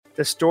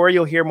The story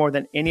you'll hear more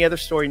than any other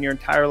story in your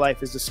entire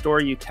life is the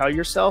story you tell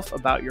yourself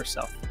about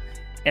yourself.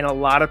 And a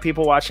lot of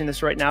people watching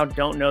this right now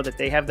don't know that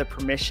they have the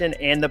permission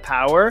and the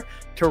power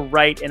to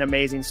write an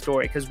amazing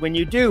story. Because when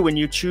you do, when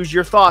you choose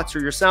your thoughts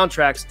or your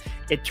soundtracks,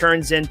 it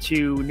turns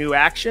into new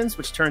actions,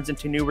 which turns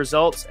into new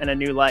results and a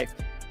new life.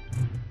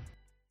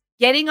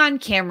 Getting on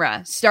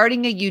camera,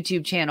 starting a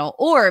YouTube channel,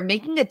 or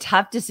making a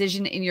tough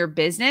decision in your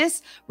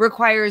business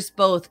requires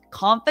both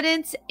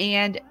confidence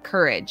and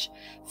courage.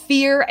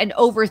 Fear and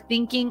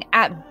overthinking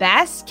at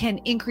best can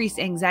increase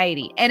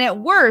anxiety, and at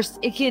worst,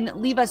 it can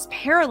leave us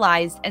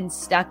paralyzed and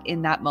stuck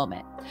in that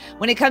moment.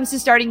 When it comes to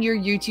starting your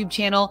YouTube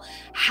channel,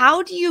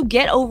 how do you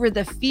get over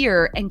the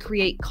fear and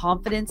create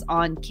confidence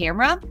on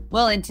camera?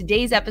 Well, in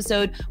today's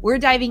episode, we're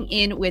diving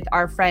in with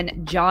our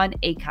friend Jon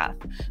Acuff.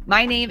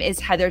 My name is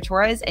Heather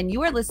Torres, and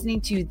you are listening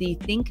to the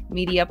Think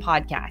Media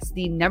Podcast,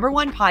 the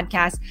 #1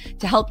 podcast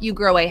to help you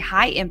grow a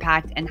high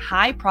impact and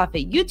high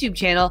profit YouTube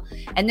channel,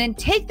 and then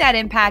take that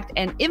impact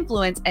and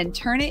influence and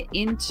turn it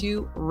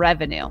into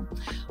revenue.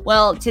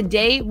 Well,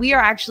 today we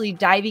are actually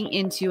diving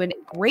into a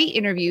great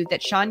interview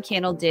that Sean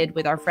Cannell did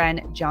with our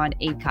friend Jon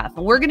Acuff.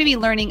 And we're going to be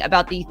learning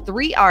about the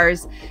 3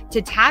 R's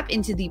to tap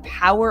into the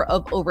power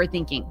of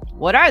overthinking.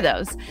 What are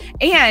those?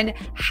 And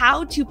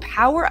how to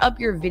power up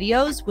your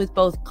videos with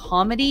both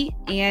comedy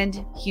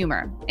and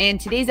humor. And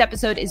today's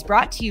episode is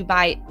brought to you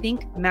by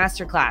Think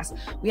Masterclass.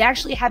 We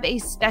actually have a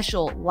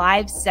special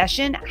live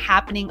session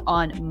happening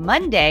on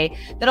Monday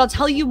that I'll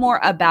tell you more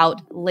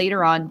about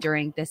later on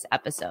during this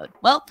episode.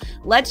 Well,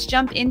 let's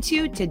jump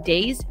into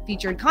today's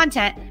featured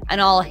content, and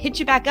I'll hit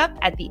you back up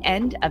at the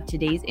end of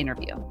today's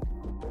interview.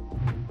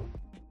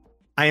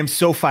 I am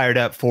so fired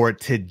up for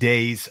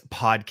today's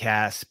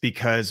podcast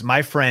because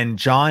my friend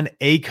Jon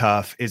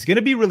Acuff is going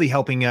to be really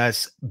helping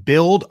us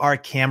build our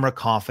camera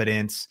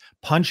confidence,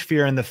 punch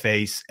fear in the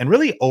face, and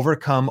really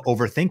overcome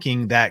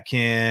overthinking that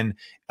can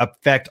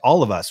affect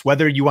all of us.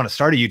 Whether you want to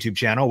start a YouTube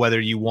channel,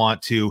 whether you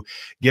want to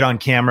get on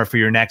camera for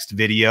your next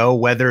video,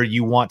 whether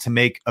you want to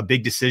make a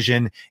big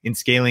decision in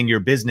scaling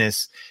your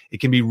business, it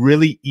can be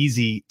really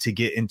easy to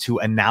get into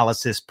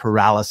analysis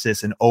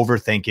paralysis and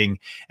overthinking.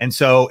 And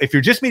so if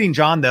you're just meeting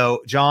Jon, though,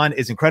 Jon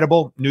is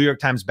incredible, New York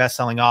Times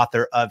bestselling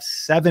author of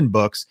 7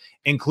 books,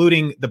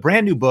 including the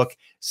brand new book,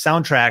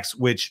 Soundtracks,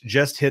 which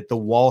just hit the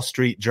Wall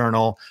Street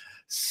Journal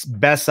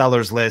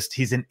bestsellers list.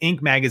 He's an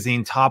Inc.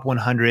 magazine top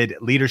 100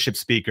 leadership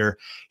speaker.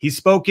 He's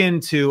spoken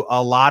to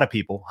a lot of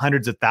people,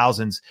 hundreds of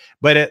thousands,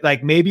 but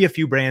like maybe a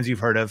few brands you've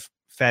heard of: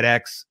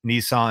 FedEx,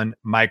 Nissan,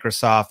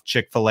 Microsoft,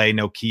 Chick-fil-A,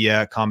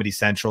 Nokia, Comedy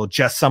Central,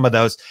 just some of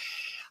those.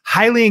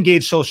 Highly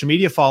engaged social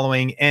media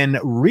following, and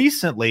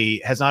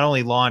recently has not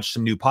only launched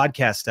some new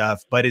podcast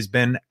stuff, but has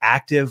been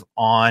active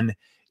on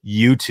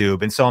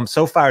YouTube. And so I'm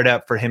so fired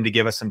up for him to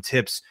give us some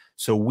tips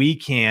so we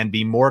can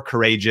be more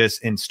courageous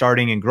in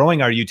starting and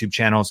growing our YouTube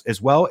channels,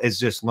 as well as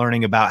just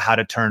learning about how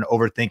to turn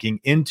overthinking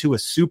into a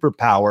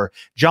superpower.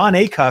 Jon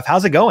Acuff,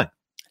 how's it going?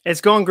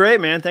 It's going great,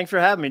 man. Thanks for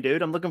having me,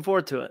 dude. I'm looking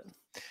forward to it.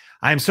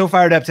 I'm so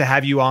fired up to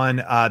have you on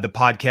the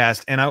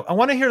podcast. And I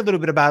want to hear a little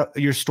bit about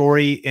your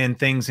story and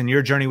things and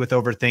your journey with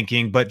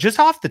overthinking. But just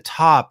off the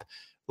top,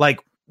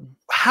 like,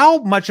 how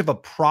much of a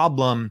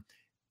problem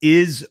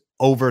is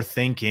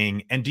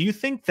overthinking? And do you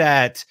think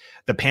that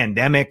the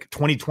pandemic,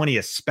 2020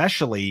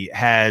 especially,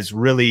 has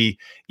really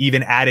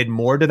even added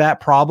more to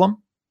that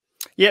problem?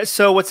 Yeah.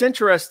 So what's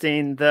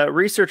interesting, the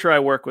researcher I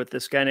work with,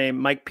 this guy named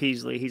Mike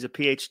Peasley, he's a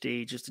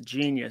PhD, just a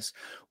genius.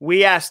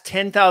 We asked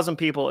 10,000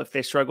 people if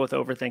they struggle with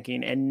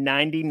overthinking, and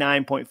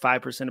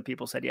 99.5% of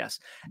people said yes.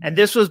 And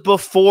this was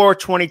before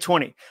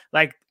 2020.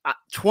 Like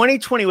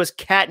 2020 was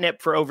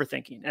catnip for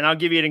overthinking. And I'll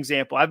give you an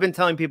example. I've been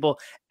telling people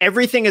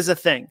everything is a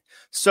thing.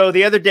 So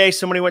the other day,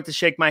 somebody went to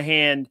shake my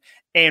hand,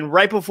 and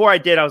right before I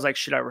did, I was like,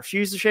 should I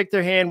refuse to shake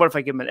their hand? What if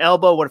I give them an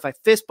elbow? What if I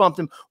fist bump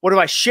them? What if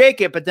I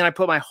shake it, but then I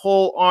put my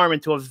whole arm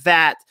into a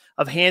vat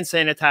of hand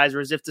sanitizer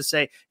as if to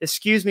say,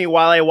 excuse me,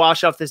 while I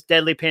wash off this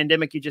deadly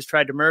pandemic you just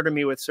tried to murder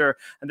me with, sir.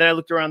 And then I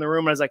looked around the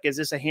room and I was like, is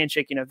this a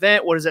handshaking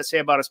event? What does that say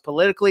about us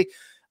politically?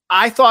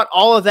 I thought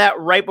all of that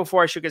right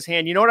before I shook his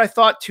hand. You know what I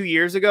thought 2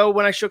 years ago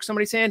when I shook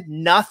somebody's hand?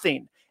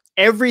 Nothing.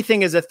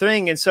 Everything is a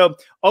thing. And so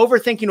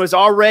overthinking was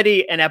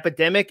already an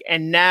epidemic,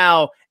 and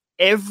now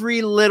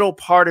every little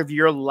part of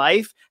your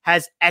life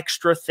has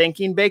extra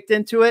thinking baked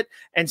into it.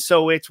 And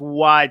so it's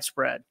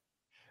widespread.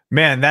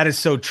 Man, that is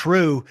so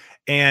true.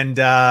 And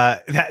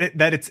that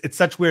it's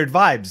such weird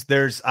vibes.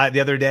 There's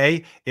the other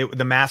day,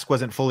 the mask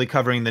wasn't fully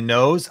covering the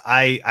nose.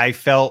 I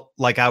felt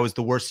like I was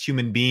the worst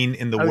human being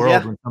in the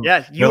world.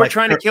 Yeah. You were like,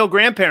 trying to kill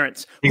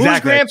grandparents.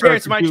 Exactly. Whose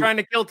grandparents am I trying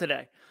to kill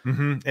today?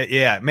 Mm-hmm.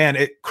 Yeah,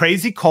 man,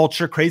 crazy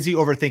culture, crazy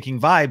overthinking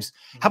vibes.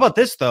 How about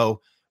this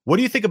though? What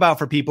do you think about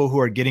for people who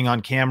are getting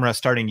on camera,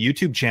 starting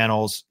YouTube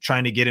channels,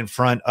 trying to get in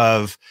front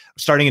of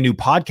starting a new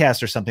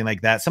podcast or something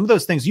like that? Some of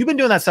those things, you've been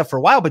doing that stuff for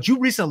a while, but you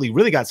recently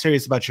really got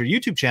serious about your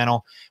YouTube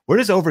channel. Where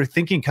does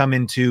overthinking come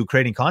into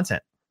creating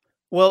content?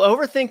 Well,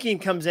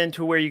 overthinking comes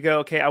into where you go,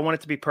 okay, I want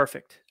it to be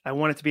perfect. I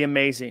want it to be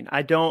amazing.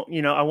 I don't,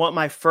 I want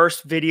my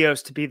first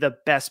videos to be the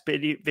best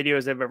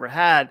videos I've ever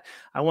had.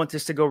 I want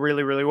this to go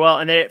really, really well.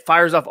 And then it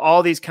fires off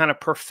all these kind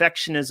of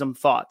perfectionism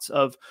thoughts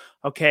of,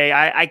 okay,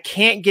 I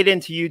can't get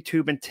into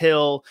YouTube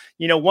until,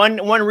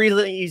 one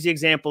really easy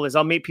example is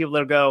I'll meet people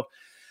that'll go,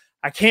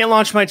 I can't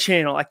launch my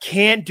channel. I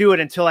can't do it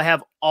until I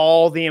have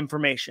all the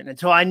information,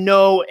 until I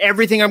know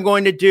everything I'm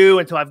going to do,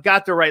 until I've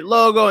got the right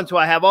logo, until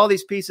I have all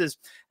these pieces.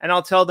 And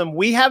I'll tell them,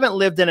 we haven't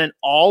lived in an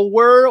all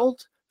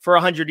world for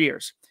 100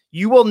 years.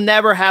 You will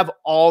never have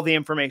all the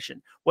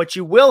information. What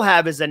you will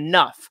have is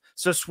enough.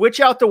 So switch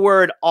out the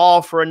word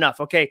all for enough.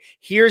 Okay,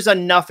 here's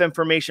enough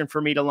information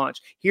for me to launch.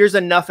 Here's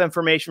enough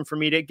information for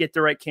me to get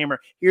the right camera.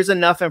 Here's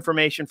enough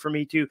information for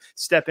me to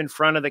step in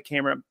front of the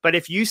camera. But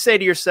if you say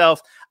to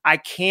yourself, I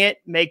can't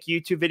make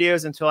YouTube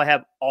videos until I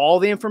have all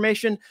the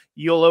information,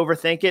 you'll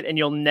overthink it and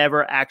you'll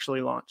never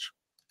actually launch.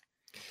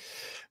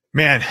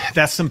 Man,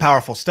 that's some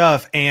powerful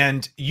stuff.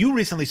 And you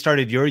recently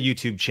started your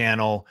YouTube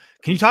channel.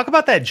 Can you talk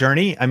about that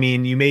journey? I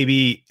mean,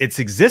 it's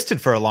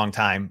existed for a long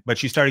time,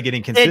 but you started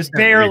getting consistent.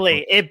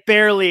 It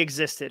barely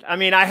existed. I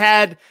mean,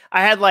 I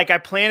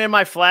planted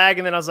my flag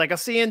and then I was like, I'll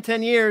see you in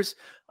 10 years.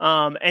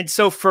 And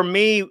so for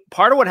me,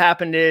 part of what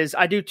happened is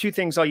I do two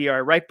things all year.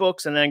 I write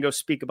books and then go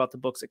speak about the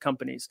books at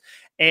companies.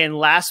 And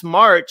last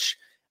March,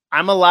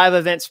 I'm a live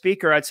event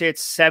speaker. I'd say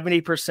it's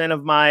 70%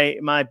 of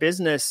my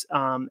business.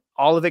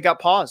 All of it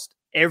got paused.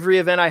 Every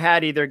event I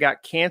had either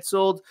got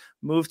canceled,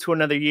 moved to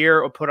another year,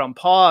 or put on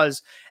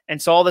pause.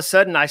 And so all of a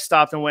sudden I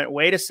stopped and went,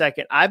 wait a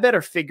second, I better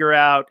figure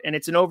out, and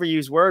it's an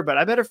overused word, but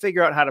I better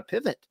figure out how to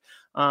pivot.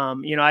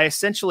 I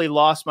essentially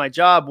lost my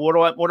job.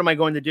 What am I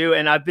going to do?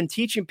 And I've been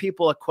teaching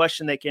people a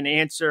question they can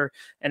answer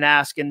and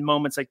ask in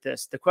moments like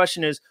this. The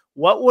question is,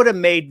 what would have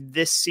made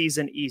this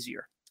season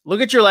easier?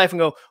 Look at your life and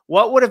go,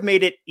 what would have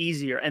made it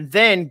easier? And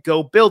then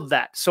go build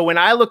that. So when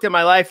I looked at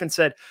my life and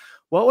said,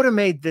 what would have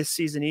made this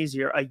season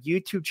easier? A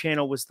YouTube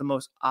channel was the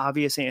most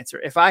obvious answer.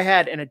 If I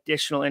had an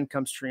additional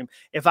income stream,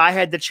 if I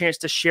had the chance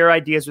to share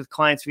ideas with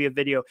clients via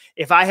video,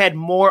 if I had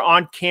more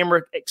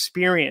on-camera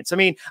experience. I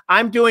mean,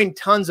 I'm doing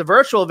tons of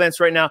virtual events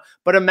right now,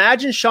 but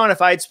imagine, Sean,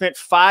 if I had spent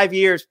 5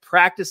 years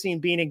practicing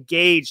being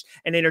engaged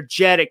and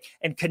energetic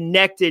and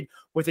connected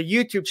with a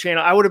YouTube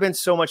channel, I would have been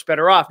so much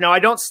better off. Now, I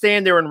don't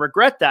stand there and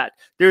regret that.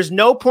 There's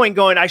no point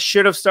going, I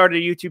should have started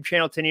a YouTube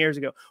channel 10 years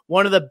ago.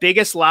 One of the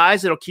biggest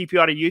lies that'll keep you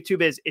out of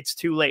YouTube is it's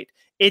too late.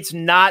 It's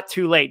not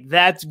too late.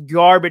 That's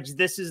garbage.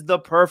 This is the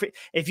perfect.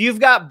 If you've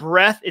got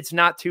breath, it's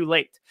not too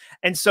late.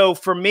 And so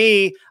for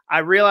me, I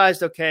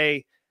realized,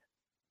 okay,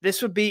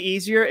 this would be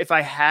easier if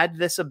I had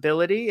this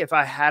ability, if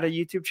I had a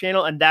YouTube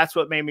channel. And that's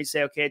what made me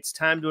say, okay, it's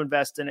time to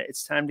invest in it.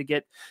 It's time to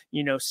get,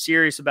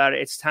 serious about it.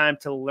 It's time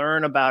to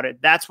learn about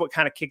it. That's what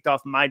kind of kicked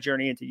off my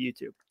journey into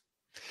YouTube.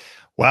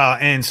 Wow.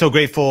 And so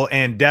grateful,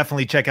 and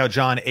definitely check out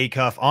Jon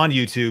Acuff on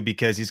YouTube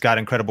because he's got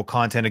incredible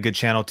content, a good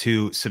channel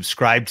to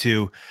subscribe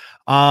to.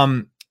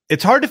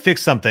 It's hard to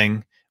fix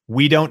something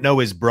we don't know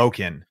is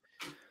broken.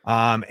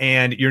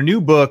 And your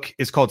new book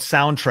is called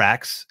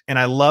Soundtracks. And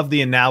I love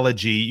the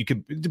analogy. You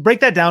could break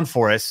that down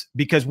for us,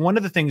 because one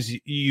of the things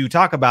you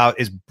talk about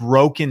is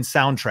broken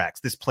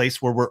soundtracks, this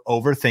place where we're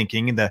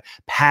overthinking the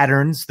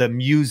patterns, the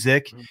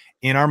music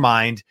in our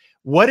mind.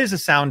 What is a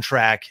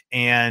soundtrack,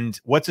 and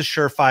what's a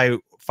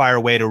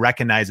surefire way to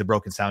recognize a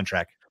broken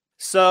soundtrack?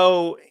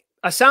 So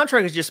a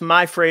soundtrack is just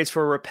my phrase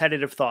for a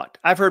repetitive thought.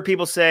 I've heard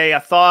people say a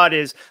thought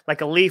is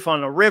like a leaf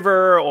on a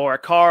river or a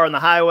car on the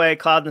highway,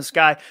 cloud in the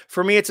sky.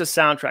 For me, it's a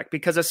soundtrack,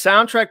 because a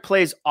soundtrack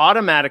plays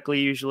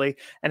automatically usually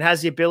and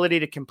has the ability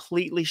to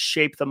completely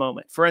shape the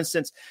moment. For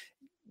instance,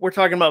 we're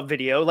talking about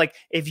video. Like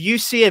if you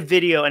see a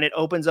video and it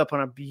opens up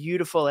on a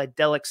beautiful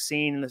idyllic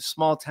scene in a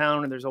small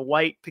town and there's a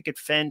white picket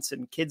fence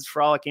and kids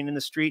frolicking in the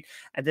street,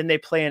 and then they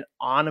play an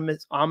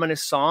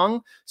ominous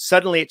song,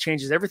 suddenly it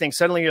changes everything.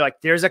 Suddenly you're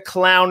like, there's a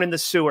clown in the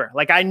sewer.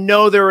 Like I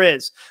know there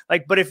is.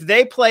 Like, but if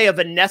they play a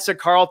Vanessa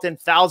Carlton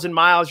 1,000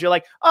 Miles, you're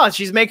like, oh,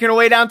 she's making her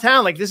way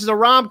downtown. Like this is a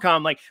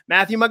rom-com. Like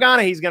Matthew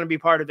McConaughey's going to be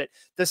part of it.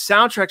 The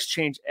soundtracks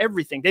change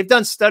everything. They've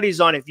done studies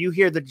on, if you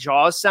hear the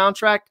Jaws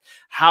soundtrack,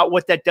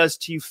 what that does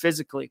to you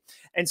physically.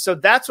 And so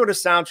that's what a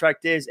soundtrack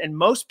is. And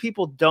most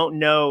people don't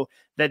know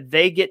that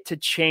they get to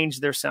change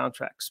their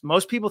soundtracks.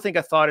 Most people think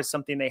a thought is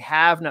something they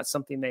have, not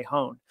something they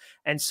hone.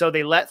 And so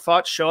they let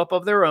thoughts show up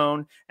of their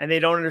own, and they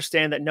don't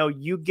understand that, no,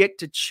 you get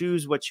to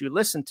choose what you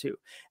listen to.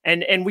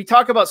 And we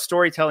talk about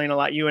storytelling a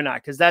lot, you and I,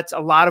 because that's a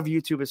lot of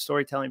YouTube is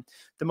storytelling.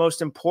 The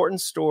most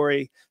important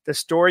story, the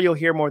story you'll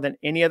hear more than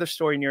any other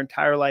story in your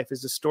entire life,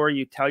 is the story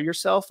you tell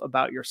yourself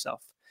about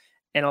yourself.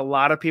 And a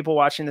lot of people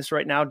watching this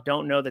right now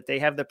don't know that they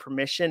have the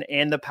permission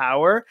and the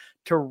power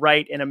to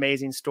write an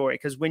amazing story.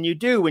 Because when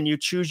you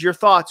choose your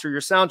thoughts or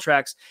your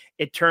soundtracks,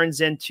 it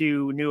turns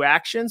into new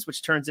actions,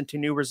 which turns into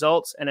new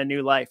results and a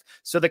new life.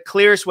 So the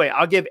clearest way,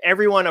 I'll give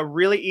everyone a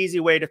really easy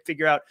way to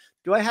figure out,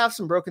 do I have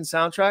some broken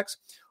soundtracks?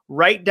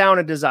 Write down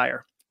a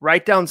desire.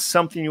 Write down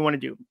something you want to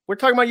do. We're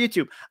talking about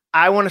YouTube.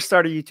 I want to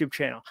start a YouTube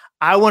channel.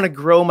 I want to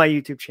grow my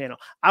YouTube channel.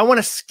 I want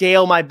to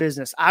scale my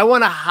business. I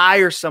want to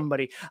hire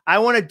somebody. I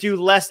want to do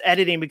less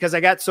editing because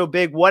I got so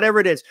big, whatever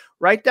it is.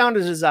 Write down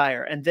the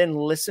desire and then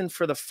listen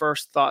for the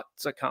first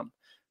thoughts that come.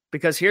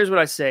 Because here's what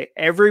I say.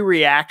 Every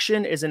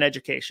reaction is an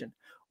education.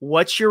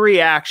 What's your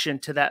reaction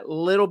to that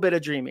little bit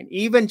of dreaming?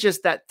 Even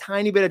just that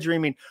tiny bit of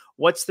dreaming,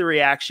 what's the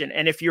reaction?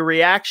 And if your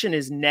reaction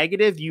is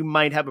negative, you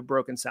might have a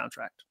broken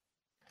soundtrack.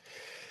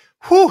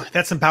 Whew,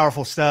 that's some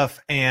powerful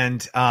stuff.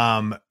 And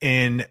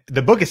in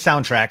the book of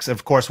soundtracks,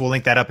 of course, we'll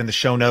link that up in the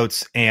show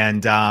notes.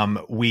 And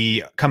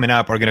we coming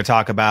up are going to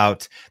talk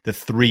about the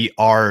 3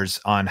 R's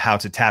on how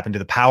to tap into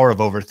the power of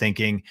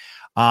overthinking.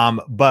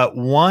 But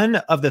one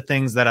of the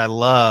things that I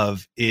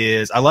love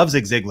is I love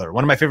Zig Ziglar.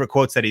 One of my favorite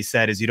quotes that he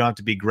said is, you don't have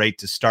to be great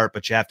to start,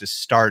 but you have to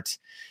start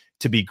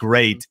to be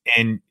great.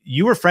 And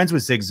you were friends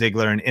with Zig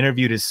Ziglar and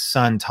interviewed his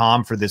son,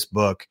 Tom, for this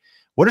book.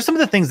 What are some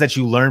of the things that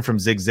you learned from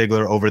Zig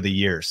Ziglar over the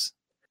years?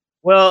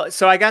 Well,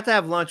 so I got to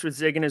have lunch with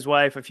Zig and his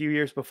wife a few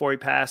years before he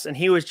passed, and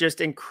he was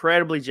just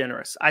incredibly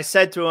generous. I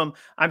said to him,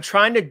 I'm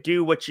trying to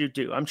do what you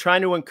do. I'm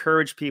trying to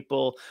encourage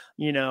people,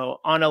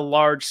 on a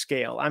large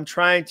scale. I'm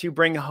trying to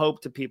bring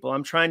hope to people.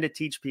 I'm trying to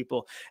teach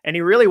people. And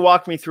he really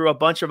walked me through a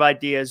bunch of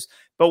ideas.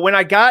 But when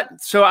I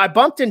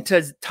bumped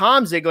into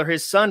Tom Ziglar,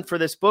 his son, for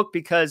this book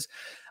because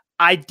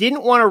I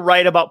didn't want to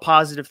write about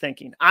positive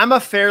thinking. I'm a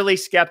fairly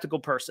skeptical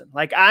person.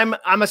 Like I'm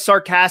a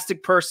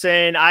sarcastic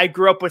person. I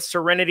grew up with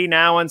Serenity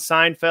Now on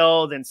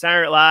Seinfeld and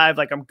Saturday Night Live.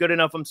 Like I'm good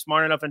enough, I'm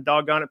smart enough, and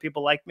doggone it,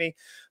 people like me.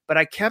 But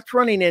I kept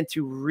running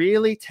into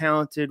really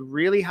talented,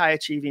 really high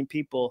achieving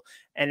people.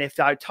 And if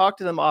I talked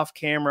to them off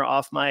camera,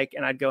 off mic,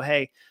 and I'd go,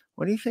 hey,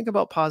 what do you think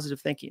about positive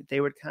thinking?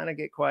 They would kind of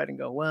get quiet and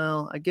go,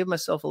 well, I give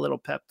myself a little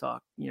pep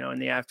talk, in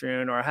the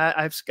afternoon, or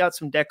I've got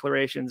some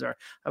declarations, or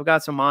I've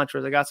got some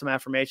mantras, I got some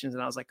affirmations.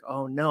 And I was like,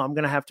 oh no, I'm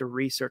going to have to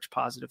research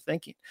positive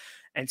thinking.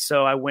 And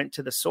so I went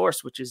to the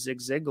source, which is Zig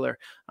Ziglar.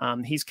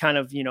 He's kind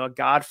of, a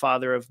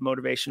godfather of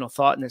motivational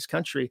thought in this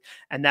country.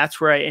 And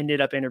that's where I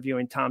ended up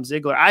interviewing Tom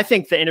Ziglar. I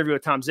think the interview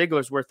with Tom Ziglar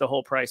is worth the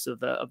whole price of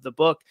the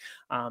book.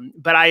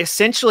 But I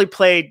essentially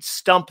played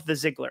Stump the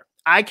Ziglar.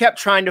 I kept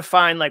trying to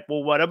find like,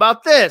 well, what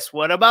about this?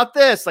 What about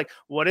this? Like,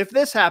 what if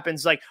this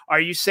happens? Like, are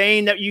you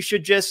saying that you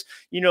should just,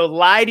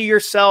 lie to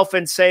yourself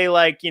and say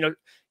like,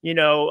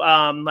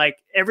 like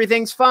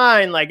everything's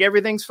fine. Like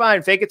everything's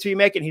fine. Fake it till you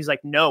make it. And he's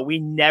like, no, we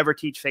never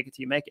teach fake it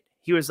till you make it.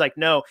 He was like,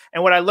 no.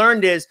 And what I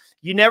learned is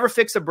you never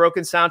fix a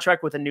broken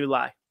soundtrack with a new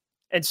lie.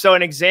 And so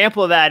an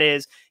example of that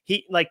is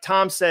like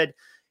Tom said,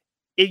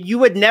 you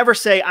would never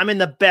say, I'm in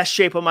the best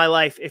shape of my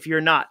life if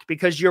you're not,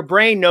 because your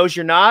brain knows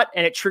you're not,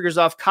 and it triggers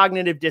off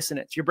cognitive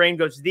dissonance. Your brain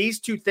goes, these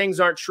two things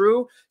aren't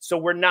true, so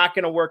we're not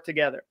going to work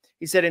together.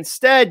 He said,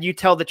 instead, you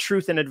tell the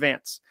truth in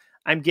advance.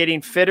 I'm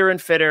getting fitter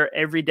and fitter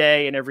every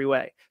day in every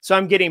way. So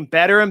I'm getting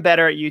better and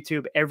better at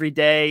YouTube every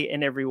day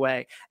in every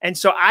way. And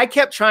so I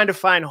kept trying to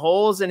find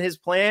holes in his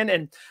plan.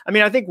 And I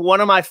mean, I think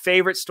one of my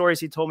favorite stories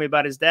he told me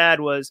about his dad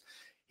was,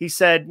 he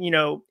said,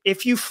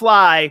 if you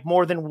fly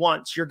more than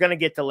once, you're going to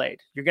get delayed.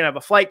 You're going to have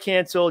a flight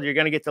canceled. You're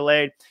going to get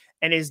delayed.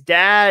 And his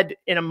dad,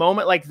 in a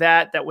moment like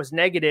that was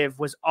negative,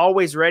 was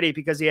always ready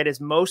because he had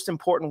his most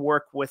important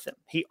work with him.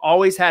 He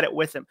always had it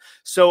with him.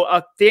 So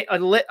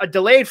a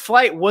delayed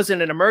flight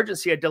wasn't an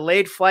emergency. A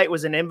delayed flight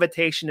was an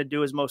invitation to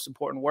do his most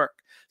important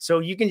work. So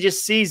you can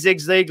just see Zig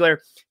Ziglar.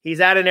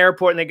 He's at an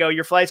airport and they go,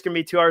 your flight's going to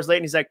be 2 hours late.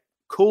 And he's like,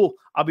 cool,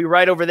 I'll be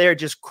right over there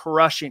just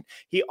crushing.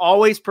 He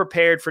always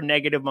prepared for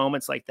negative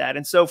moments like that.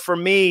 And so for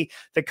me,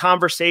 the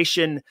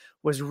conversation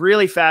was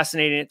really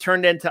fascinating. It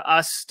turned into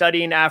us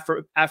studying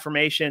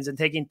affirmations and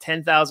taking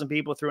 10,000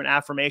 people through an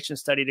affirmation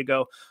study to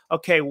go,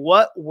 okay,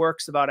 what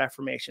works about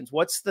affirmations?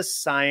 What's the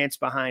science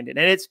behind it?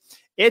 And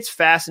it's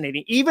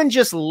fascinating. Even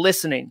just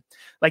listening,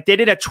 like they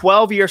did a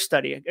 12-year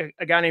study,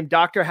 a guy named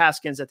Dr.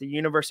 Haskins at the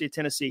University of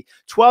Tennessee,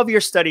 12-year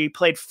study,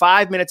 played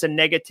 5 minutes of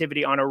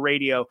negativity on a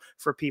radio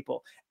for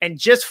people. And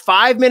just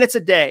 5 minutes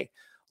a day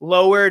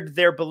lowered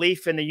their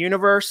belief in the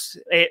universe.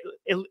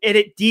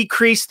 It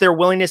decreased their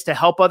willingness to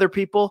help other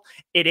people.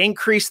 It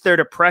increased their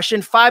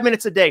depression. 5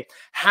 minutes a day.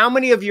 How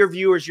many of your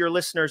viewers, your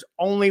listeners,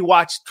 only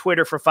watch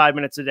Twitter for 5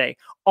 minutes a day?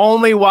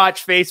 Only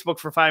watch Facebook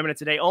for 5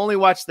 minutes a day? Only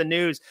watch the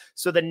news?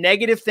 So the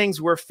negative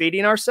things we're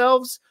feeding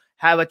ourselves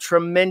have a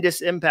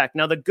tremendous impact.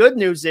 Now, the good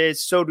news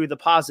is so do the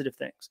positive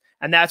things.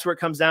 And that's where it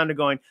comes down to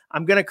going,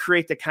 I'm going to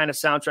create the kind of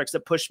soundtracks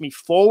that push me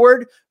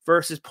forward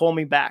versus pull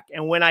me back.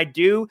 And when I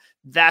do,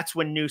 that's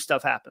when new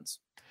stuff happens.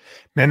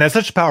 Man, that's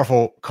such a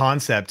powerful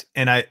concept.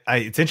 And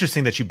it's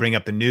interesting that you bring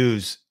up the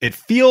news. It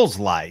feels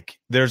like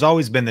there's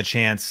always been the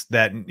chance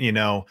that,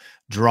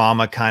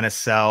 drama kind of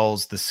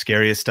sells, the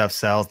scariest stuff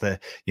sells, the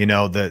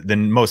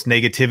most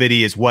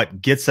negativity is what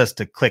gets us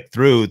to click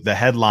through the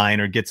headline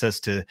or gets us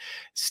to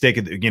stick,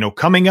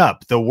 coming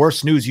up, the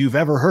worst news you've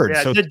ever heard.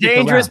 Yeah, so the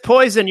dangerous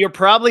poison you're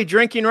probably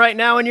drinking right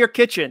now in your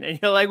kitchen. And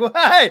you're like,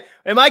 why?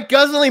 Am I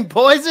guzzling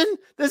poison?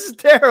 This is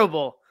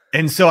terrible.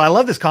 And so I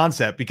love this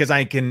concept because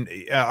I can,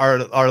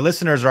 our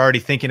listeners are already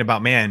thinking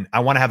about, man, I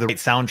want to have the right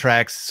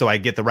soundtracks so I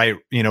get the right,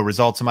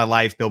 results in my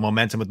life, build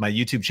momentum with my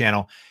YouTube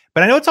channel.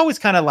 But I know it's always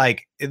kind of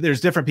like,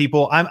 there's different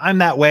people. I'm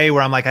that way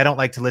where I'm like, I don't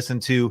like to listen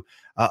to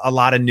a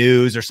lot of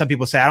news, or some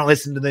people say I don't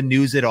listen to the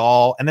news at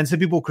all. And then some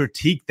people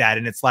critique that.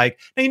 And it's like,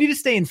 no, you need to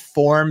stay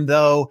informed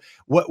though.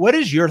 What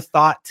is your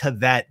thought to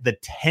that, the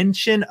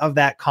tension of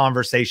that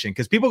conversation?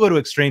 Because people go to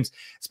extremes,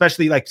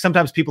 especially like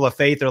sometimes people of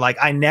faith are like,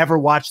 I never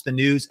watch the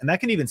news. And that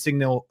can even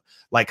signal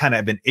like kind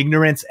of an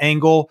ignorance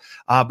angle.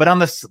 But on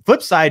the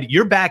flip side,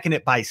 you're backing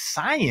it by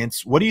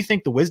science. What do you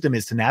think the wisdom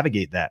is to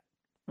navigate that?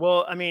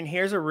 Well, I mean,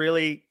 here's a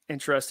really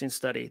interesting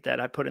study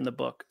that I put in the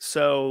book.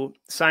 So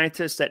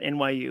scientists at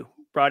NYU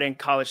brought in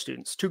college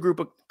students, two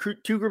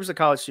groups of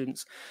college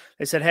students.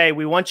 They said, hey,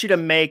 we want you to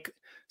make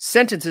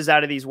sentences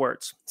out of these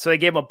words. So they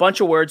gave them a bunch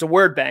of words, a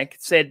word bank,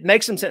 said,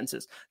 make some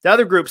sentences. The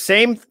other group,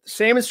 same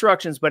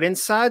instructions, but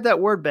inside that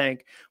word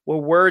bank were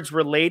words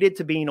related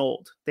to being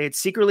old. They had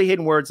secretly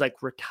hidden words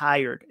like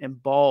retired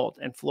and bald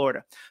and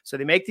Florida. So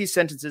they make these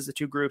sentences, the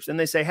two groups, and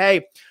they say,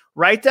 hey,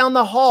 right down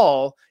the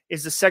hall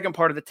is the second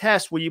part of the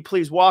test. Will you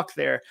please walk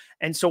there?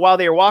 And so while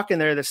they were walking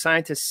there, the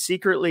scientists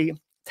secretly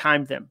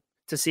timed them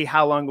to see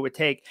how long it would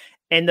take.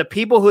 And the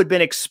people who had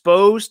been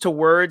exposed to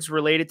words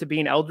related to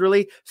being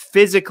elderly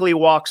physically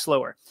walked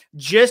slower.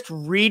 Just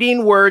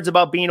reading words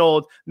about being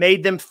old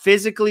made them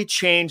physically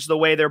change the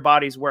way their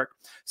bodies work.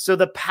 So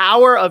the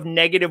power of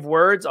negative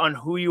words on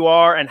who you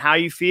are and how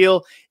you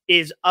feel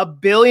is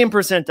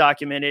 1,000,000,000%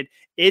 documented.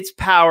 It's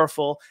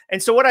powerful.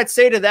 And so what I'd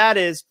say to that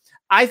is,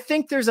 I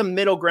think there's a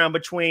middle ground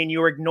between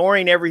you're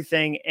ignoring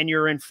everything and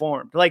you're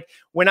informed. Like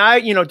when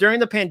during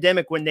the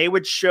pandemic, when they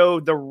would show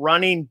the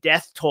running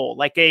death toll,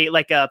 like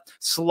a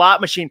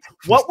slot machine,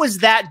 what was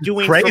that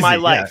doing for my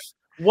life?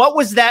 Yeah. What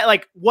was that?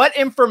 Like, what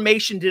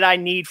information did I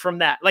need from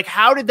that? Like,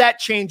 how did that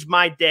change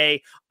my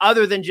day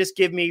other than just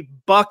give me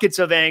buckets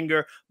of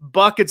anger,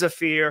 buckets of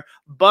fear,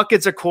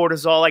 buckets of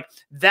cortisol? Like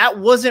that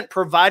wasn't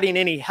providing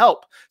any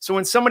help. So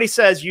when somebody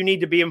says you need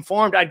to be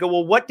informed, I'd go,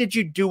 well, what did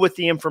you do with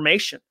the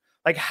information?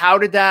 Like, how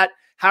did that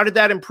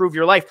improve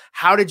your life?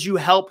 How did you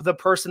help the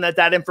person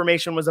that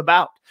information was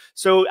about?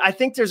 So I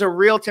think there's a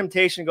real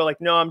temptation to go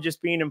like, no, I'm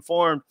just being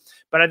informed.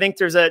 But I think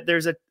there's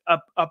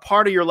a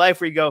part of your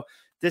life where you go,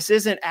 this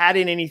isn't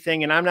adding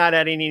anything and I'm not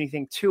adding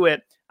anything to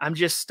it. I'm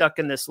just stuck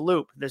in this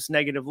loop, this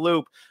negative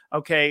loop.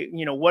 Okay,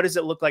 what does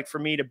it look like for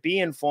me to be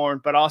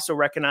informed, but also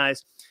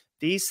recognize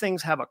these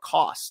things have a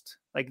cost.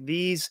 Like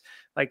these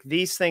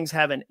things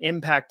have an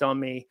impact on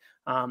me.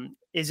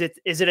 Is it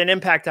an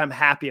impact I'm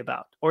happy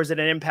about? Or is it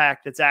an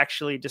impact that's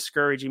actually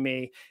discouraging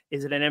me?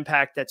 Is it an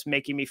impact that's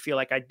making me feel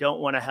like I don't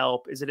want to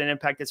help? Is it an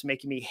impact that's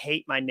making me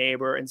hate my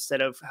neighbor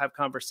instead of have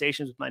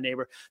conversations with my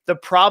neighbor? The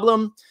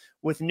problem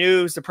with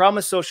news, the problem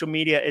with social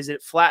media is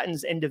it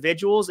flattens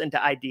individuals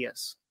into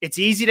ideas. It's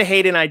easy to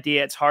hate an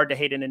idea. It's hard to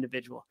hate an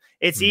individual.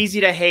 It's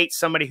easy to hate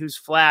somebody who's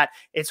flat.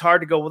 It's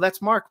hard to go, well,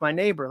 that's Mark, my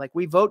neighbor. Like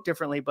we vote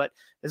differently, but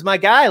as my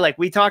guy, like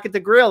we talk at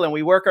the grill and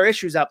we work our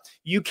issues out.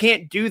 You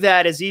can't do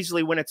that as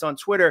easily when it's on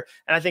Twitter.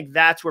 And I think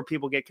that's where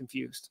people get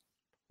confused.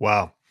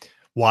 Wow.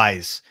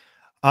 Wise.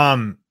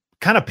 Kind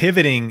of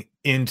pivoting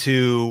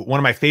into one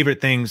of my favorite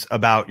things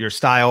about your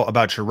style,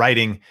 about your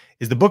writing,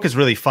 is the book is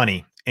really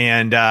funny.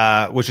 And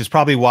which is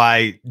probably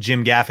why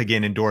Jim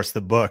Gaffigan endorsed the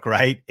book,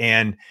 right?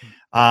 And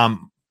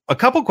a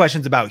couple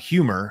questions about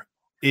humor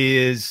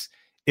is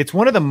it's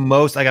one of the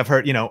most, like I've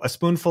heard, a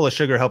spoonful of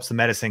sugar helps the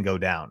medicine go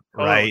down,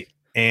 right? Oh.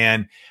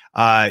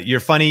 And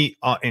you're funny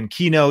in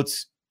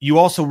keynotes. You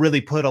also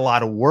really put a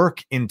lot of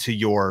work into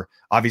your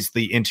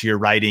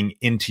writing,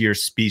 into your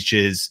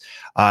speeches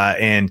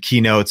and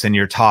keynotes and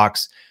your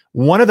talks.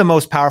 One of the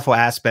most powerful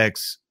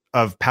aspects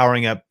of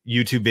powering up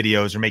YouTube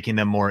videos or making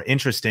them more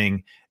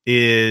interesting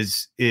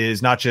is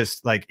not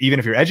just like, even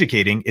if you're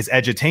educating, is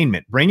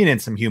edutainment, bringing in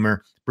some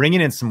humor,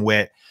 bringing in some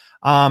wit.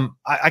 I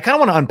kind of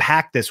want to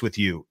unpack this with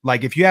you.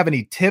 Like if you have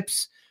any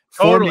tips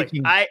for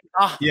making,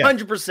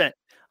 100%.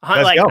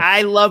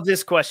 I love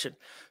this question.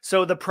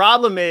 So the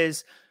problem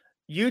is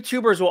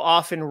YouTubers will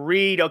often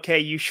read, okay,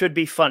 you should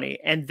be funny.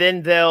 And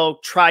then they'll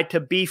try to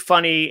be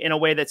funny in a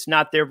way that's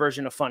not their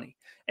version of funny.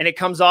 And it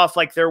comes off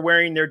like they're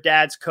wearing their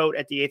dad's coat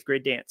at the 8th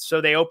grade dance.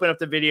 So they open up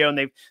the video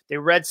and they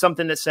read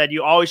something that said,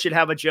 you always should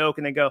have a joke.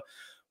 And they go,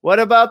 what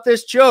about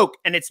this joke?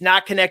 And it's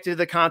not connected to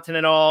the content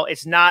at all.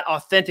 It's not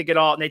authentic at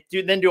all. And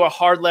they then do a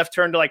hard left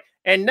turn to like,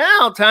 and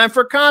now time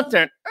for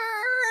content.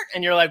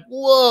 And you're like,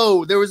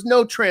 whoa, there was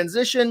no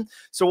transition.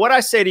 So what I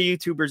say to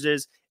YouTubers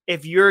is,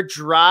 if you're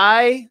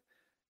dry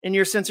in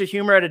your sense of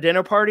humor at a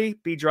dinner party,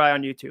 be dry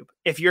on YouTube.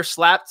 If you're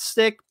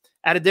slapstick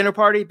at a dinner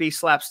party, be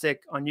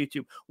slapstick on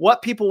YouTube.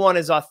 What people want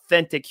is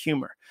authentic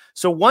humor.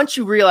 So once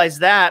you realize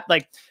that,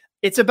 like,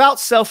 it's about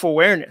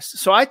self-awareness.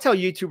 So I tell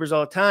YouTubers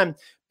all the time,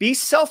 be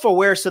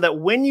self-aware so that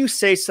when you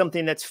say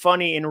something that's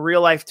funny in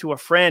real life to a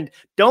friend,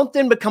 don't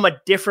then become a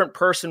different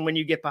person when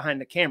you get behind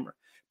the camera.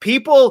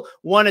 People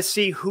want to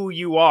see who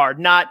you are,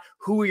 not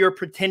who you're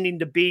pretending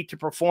to be to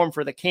perform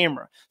for the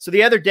camera. So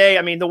the other day,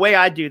 I mean, the way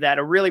I do that,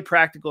 a really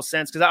practical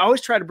sense, because I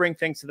always try to bring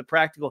things to the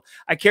practical.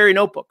 I carry a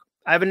notebook.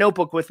 I have a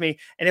notebook with me.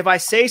 And if I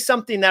say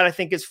something that I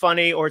think is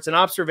funny or it's an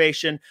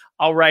observation,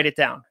 I'll write it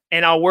down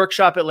and I'll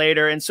workshop it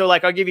later. And so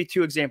like, I'll give you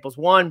two examples.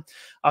 One,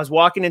 I was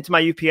walking into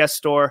my UPS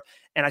store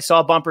and I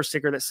saw a bumper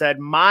sticker that said,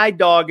 "My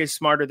dog is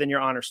smarter than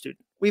your honor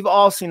student." We've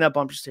all seen that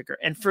bumper sticker.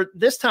 And for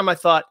this time I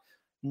thought,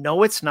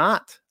 no, it's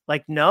not.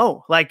 Like,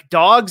 no, like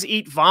dogs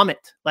eat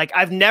vomit. Like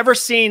I've never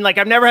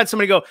had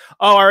somebody go,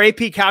 "Oh, our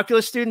AP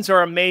calculus students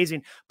are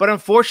amazing." But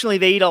unfortunately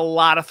they eat a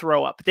lot of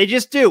throw up. They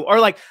just do. Or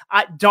like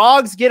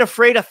dogs get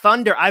afraid of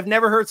thunder. I've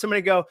never heard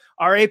somebody go,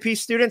 "Our AP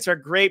students are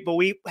great, but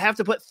we have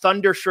to put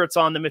thunder shirts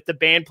on them if the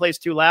band plays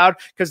too loud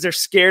because they're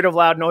scared of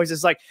loud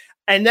noises." Like,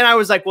 and then I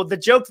was like, well, the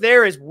joke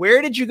there is,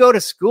 where did you go to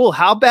school?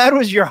 How bad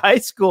was your high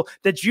school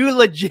that you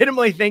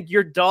legitimately think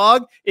your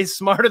dog is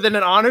smarter than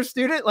an honor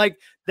student? Like,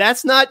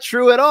 that's not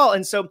true at all.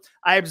 And so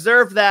I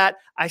observe that,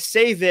 I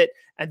save it,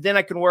 and then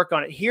I can work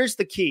on it. Here's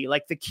the key,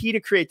 like the key to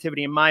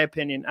creativity, in my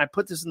opinion. I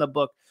put this in the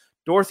book.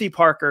 Dorothy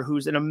Parker,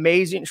 was an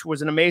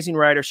amazing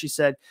writer. She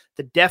said,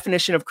 the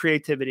definition of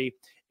creativity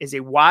is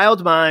a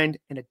wild mind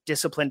and a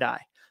disciplined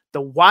eye. The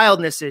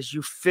wildness is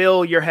you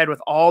fill your head with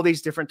all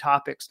these different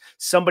topics,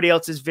 somebody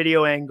else's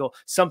video angle,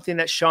 something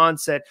that Sean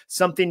said,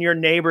 something your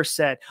neighbor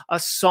said, a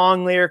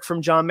song lyric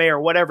from John Mayer,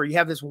 whatever. You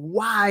have this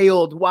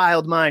wild,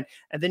 wild mind.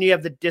 And then you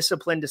have the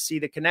discipline to see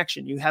the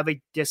connection. You have a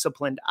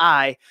disciplined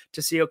eye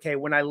to see, okay,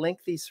 when I link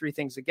these three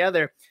things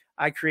together,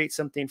 I create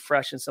something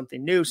fresh and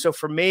something new. So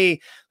for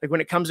me, like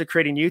when it comes to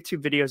creating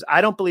YouTube videos,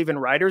 I don't believe in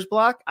writer's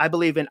block. I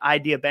believe in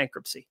idea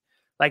bankruptcy.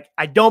 Like,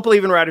 I don't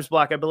believe in writer's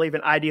block. I believe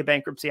in idea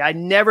bankruptcy. I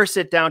never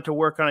sit down to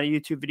work on a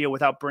YouTube video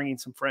without bringing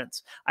some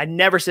friends. I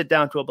never sit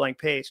down to a blank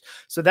page.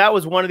 So that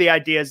was one of the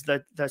ideas,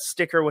 the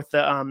sticker with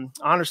the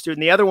honor student.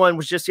 The other one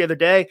was just the other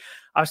day,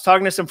 I was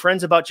talking to some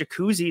friends about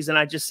jacuzzis, and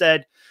I just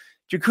said,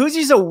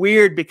 jacuzzis are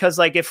weird because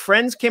like if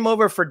friends came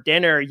over for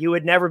dinner, you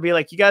would never be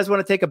like, "You guys want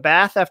to take a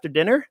bath after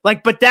dinner?"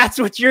 Like, but that's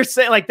what you're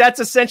saying. Like, that's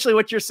essentially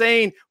what you're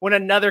saying when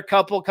another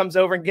couple comes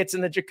over and gets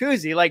in the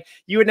jacuzzi. Like,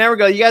 you would never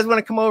go, "You guys want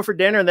to come over for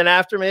dinner?" And then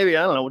after, maybe,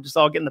 I don't know, we'll just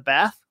all get in the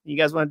bath. You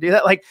guys want to do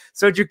that? Like,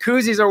 so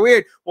jacuzzis are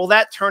weird. Will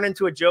that turn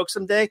into a joke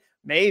someday?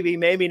 Maybe,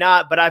 maybe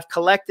not, but I've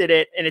collected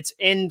it and it's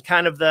in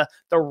kind of the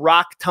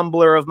rock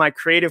tumbler of my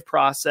creative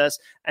process.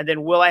 And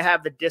then will I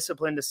have the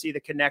discipline to see the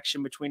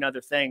connection between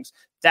other things?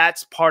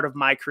 That's part of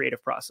my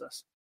creative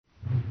process.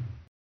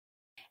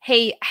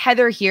 Hey,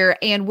 Heather here,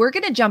 and we're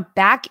going to jump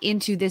back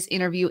into this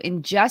interview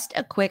in just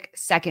a quick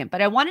second.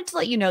 But I wanted to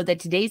let you know that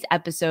today's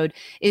episode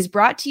is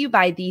brought to you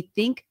by the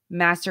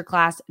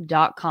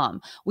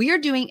thinkmasterclass.com. We are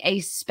doing a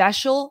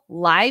special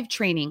live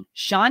training,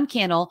 Sean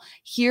Cannell,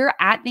 here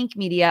at Think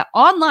Media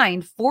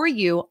online for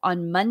you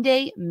on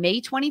Monday,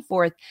 May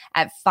 24th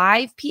at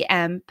 5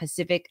 p.m.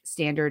 Pacific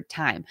Standard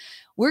Time.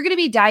 We're going to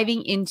be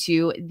diving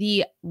into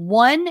the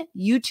one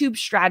YouTube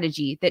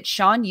strategy that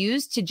Sean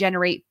used to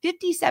generate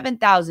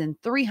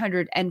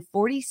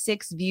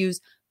 57,346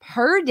 views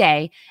per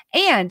day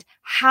and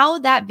how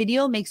that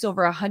video makes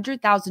over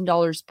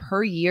 $100,000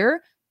 per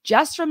year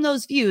just from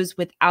those views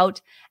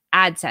without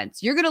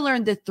AdSense. You're going to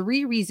learn the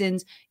 3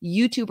 reasons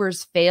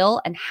YouTubers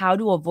fail and how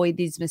to avoid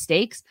these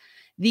mistakes,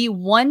 the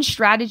one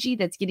strategy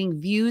that's getting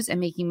views and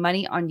making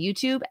money on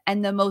YouTube,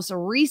 and the most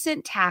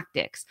recent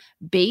tactics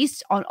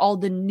based on all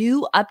the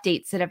new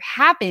updates that have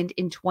happened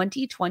in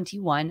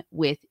 2021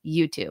 with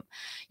YouTube.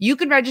 You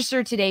can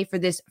register today for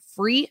this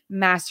free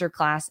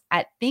masterclass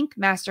at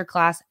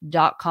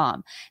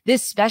thinkmasterclass.com.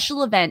 This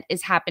special event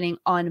is happening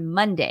on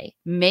Monday,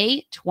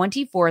 May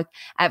 24th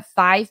at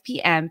 5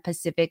 p.m.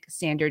 Pacific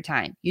Standard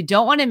Time. You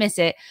don't want to miss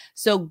it,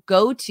 so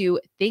go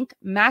to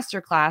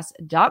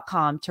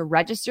thinkmasterclass.com to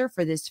register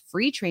for this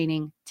free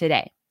training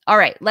today. All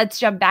right, let's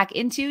jump back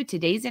into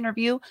today's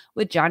interview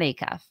with Jon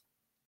Acuff.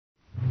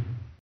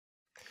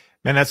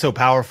 Man, that's so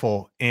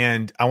powerful.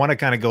 And I want to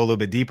kind of go a little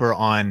bit deeper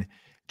on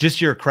just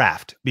your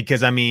craft,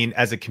 because I mean,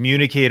 as a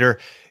communicator,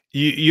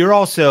 you're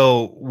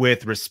also,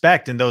 with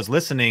respect and those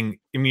listening,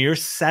 I mean, you're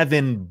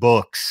 7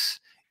 books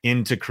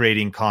into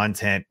creating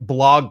content,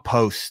 blog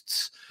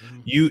posts.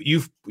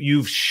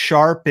 You've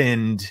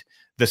sharpened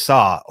the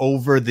saw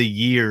over the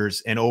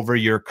years and over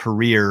your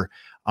career.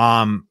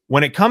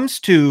 When it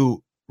comes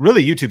to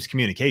really YouTube's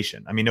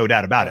communication, I mean, no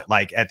doubt about it.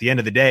 Like at the end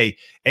of the day,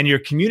 and you're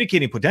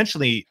communicating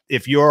potentially,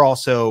 if you're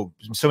also,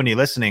 so many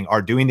listening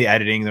are doing the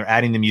editing, they're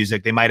adding the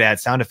music, they might add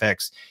sound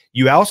effects.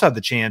 You also have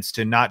the chance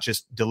to not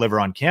just deliver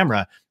on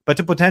camera, but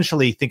to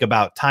potentially think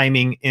about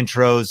timing,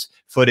 intros,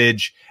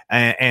 footage,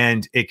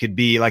 and it could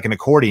be like an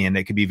accordion.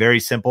 It could be very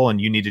simple and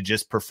you need to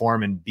just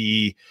perform and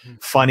be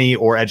funny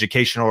or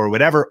educational or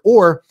whatever,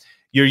 or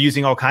you're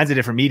using all kinds of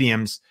different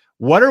mediums.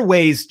 What are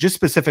ways, just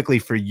specifically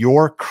for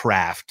your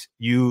craft,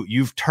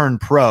 you've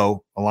turned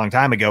pro a long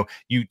time ago,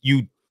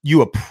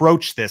 you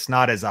approach this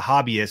not as a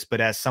hobbyist, but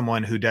as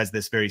someone who does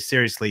this very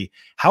seriously.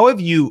 How have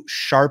you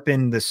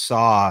sharpened the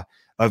saw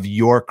of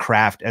your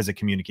craft as a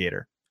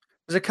communicator?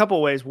 There's a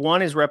couple ways.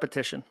 One is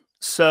repetition.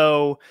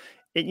 So,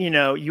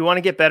 you want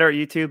to get better at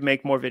YouTube,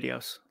 make more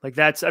videos. Like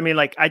that's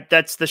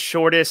the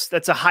shortest,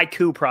 that's a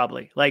haiku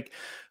probably.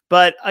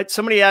 But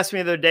somebody asked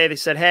me the other day, they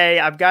said, hey,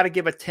 I've got to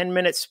give a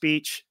 10-minute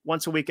speech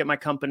once a week at my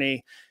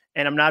company,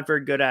 and I'm not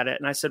very good at it.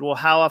 And I said, well,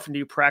 how often do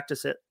you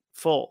practice it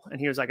full?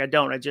 And he was like, I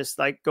don't. I just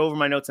go over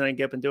my notes and I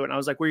get up and do it. And I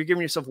was like, well, you're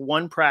giving yourself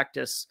one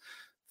practice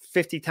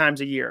 50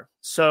 times a year.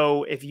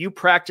 So if you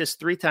practice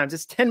 3 times,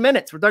 it's 10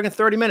 minutes. We're talking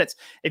 30 minutes.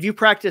 If you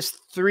practice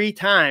 3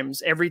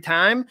 times every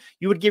time,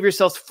 you would give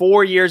yourself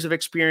 4 years of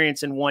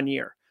experience in 1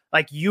 year.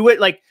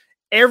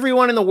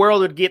 Everyone in the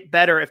world would get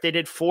better if they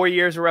did 4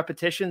 years of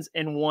repetitions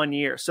in 1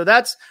 year. So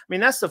that's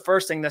the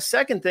first thing. The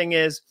second thing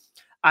is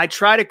I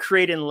try to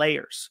create in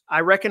layers.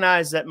 I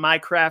recognize that my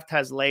craft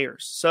has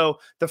layers. So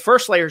the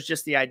first layer is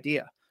just the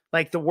idea.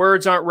 Like the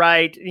words aren't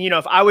right.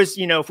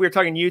 If we were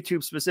talking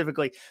YouTube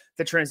specifically,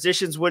 the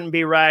transitions wouldn't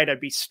be right. I'd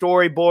be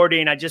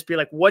storyboarding. I'd just be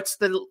like, what's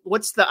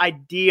the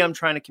idea I'm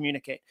trying to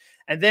communicate?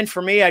 And then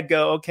for me, I'd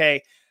go,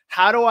 okay,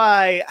 how do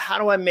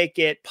I make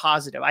it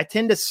positive?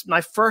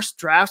 My first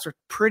drafts are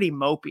pretty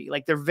mopey.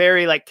 Like they're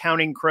very like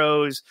Counting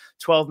Crows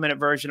 12-minute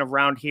version of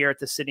Round Here at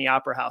the Sydney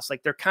Opera House.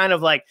 Like they're kind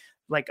of like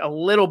a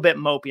little bit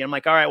mopey. I'm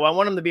like, all right, well, I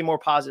want them to be more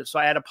positive. So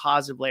I add a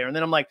positive layer. And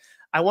then I'm like,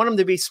 I want them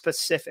to be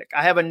specific.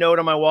 I have a note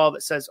on my wall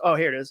that says, oh,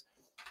 here it is.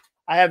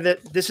 I have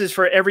this is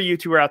for every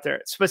YouTuber out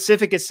there.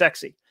 Specific is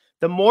sexy.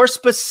 The more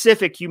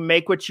specific you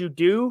make what you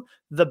do,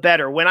 the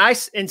better.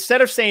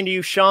 Instead of saying to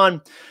you,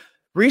 Sean,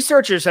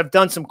 researchers have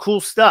done some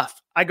cool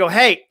stuff, I go,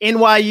 hey,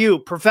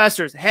 NYU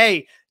professors,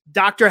 hey,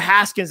 Dr.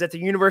 Haskins at the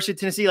University of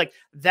Tennessee, like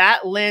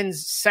that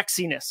lends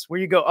sexiness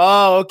where you go,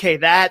 oh, okay,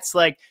 that's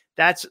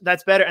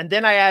better. And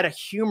then I add a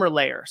humor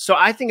layer. So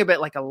I think of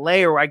it like a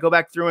layer where I go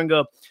back through and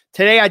go,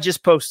 today I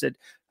just posted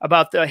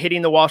about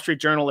hitting the Wall Street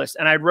Journalist.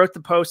 And I wrote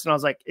the post and I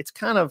was like, it's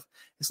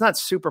not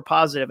super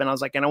positive. And I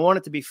was like, and I want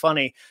it to be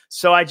funny.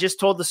 So I just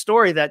told the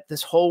story that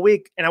this whole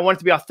week, and I want it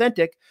to be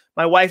authentic.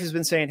 My wife has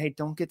been saying, hey,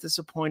 don't get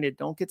disappointed.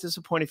 Don't get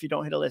disappointed if you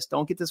don't hit a list.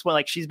 Don't get this one.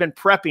 Like she's been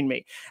prepping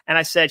me.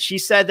 And she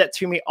said that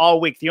to me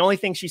all week. The only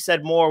thing she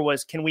said more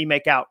was, can we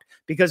make out?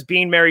 Because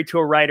being married to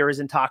a writer is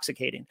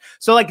intoxicating.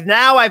 So like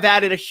now I've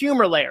added a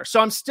humor layer. So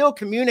I'm still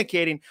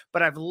communicating,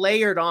 but I've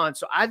layered on.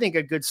 So I think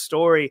a good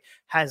story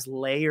has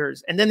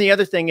layers. And then the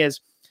other thing is,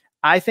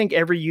 I think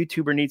every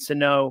YouTuber needs to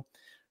know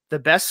the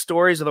best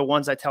stories are the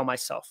ones I tell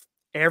myself.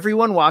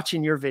 Everyone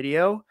watching your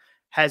video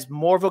has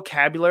more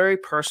vocabulary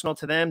personal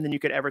to them than you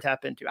could ever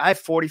tap into. I have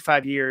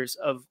 45 years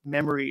of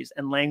memories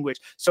and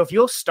language. So if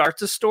you'll start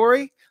the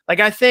story,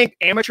 like I think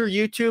amateur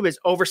YouTube is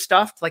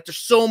overstuffed. Like there's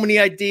so many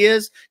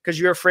ideas because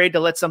you're afraid to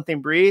let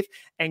something breathe.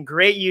 And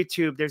great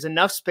YouTube, there's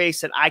enough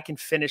space that I can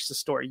finish the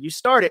story. You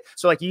start it.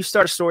 So like you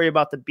start a story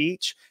about the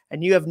beach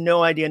and you have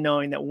no idea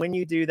knowing that when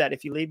you do that,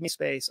 if you leave me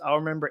space, I'll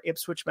remember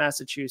Ipswich,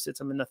 Massachusetts.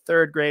 I'm in the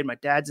 3rd grade. My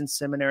dad's in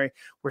seminary.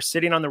 We're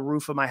sitting on the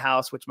roof of my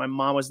house, which my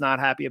mom was not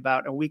happy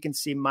about. And we can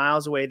see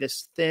miles away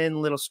this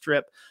thin little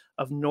strip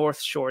of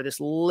North Shore, this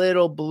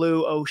little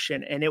blue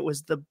ocean. And it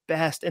was the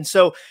best. And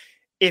so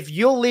if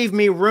you'll leave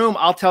me room,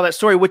 I'll tell that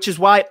story, which is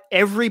why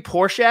every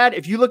Porsche ad,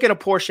 if you look at a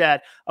Porsche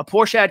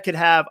ad could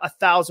have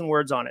 1,000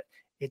 words on it.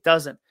 It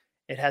doesn't.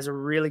 It has a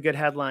really good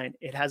headline.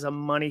 It has a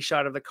money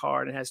shot of the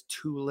car and it has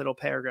 2 little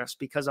paragraphs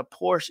because a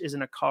Porsche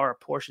isn't a car.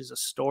 A Porsche is a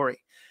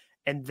story.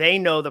 And they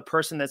know the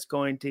person that's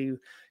going to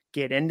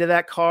get into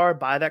that car,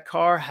 buy that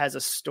car, has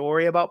a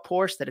story about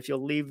Porsche that if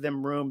you'll leave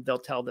them room, they'll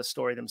tell the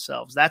story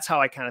themselves. That's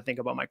how I kind of think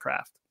about my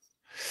craft.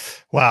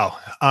 Wow.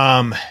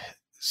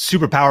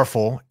 Super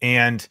powerful.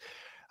 And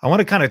I want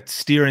to kind of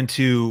steer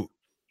into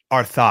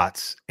our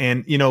thoughts.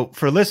 And,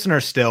 for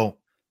listeners still,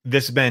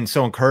 this has been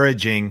so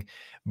encouraging,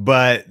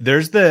 but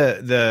there's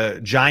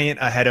the giant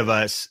ahead of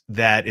us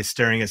that is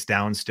staring us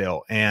down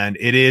still. And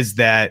it is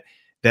that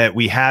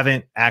we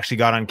haven't actually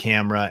got on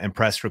camera and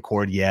pressed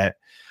record yet.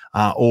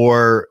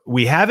 Or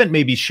we haven't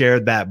maybe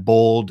shared that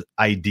bold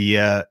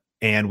idea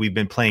and we've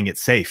been playing it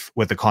safe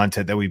with the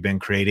content that we've been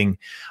creating.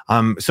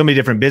 So many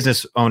different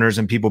business owners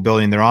and people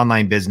building their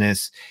online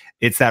business.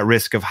 It's that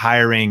risk of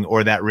hiring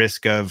or that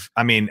risk of,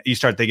 you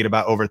start thinking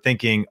about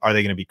overthinking. Are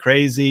they going to be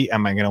crazy?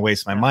 Am I going to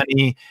waste my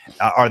money?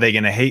 Are they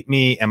going to hate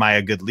me? Am I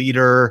a good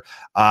leader?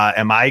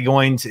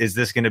 Is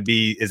this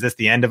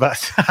the end of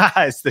us?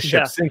 Is the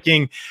ship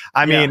sinking?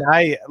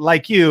 I,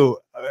 like you,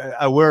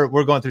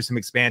 we're going through some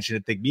expansion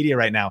at Think Media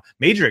right now,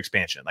 major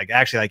expansion, like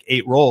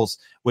 8 roles,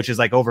 which is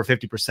like over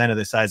 50% of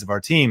the size of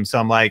our team.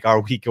 So I'm like,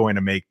 are we going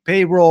to make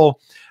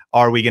payroll?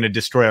 Are we going to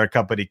destroy our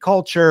company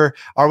culture?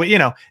 Are we,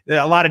 a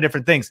lot of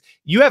different things.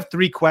 You have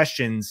 3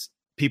 questions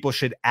people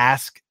should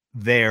ask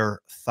their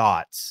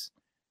thoughts.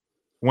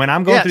 When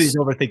I'm going through these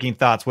overthinking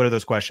thoughts, what are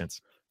those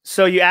questions?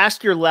 So you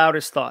ask your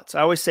loudest thoughts.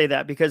 I always say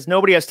that because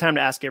nobody has time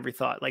to ask every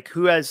thought. Like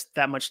who has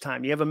that much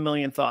time? You have a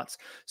million thoughts.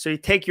 So you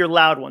take your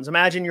loud ones.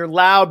 Imagine your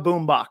loud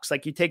boombox.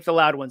 Like you take the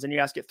loud ones and you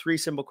ask it 3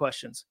 simple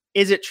questions.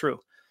 Is it true?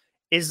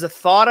 Is the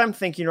thought I'm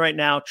thinking right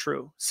now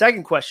true?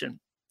 Second question,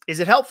 is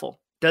it helpful?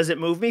 Does it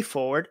move me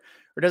forward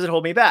or does it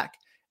hold me back?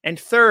 And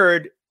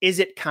third, is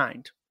it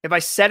kind? If I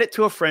said it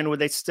to a friend, would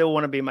they still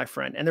want to be my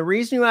friend? And the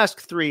reason you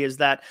ask 3 is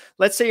that,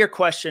 let's say your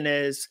question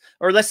is,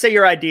 or let's say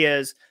your idea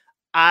is,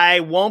 I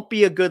won't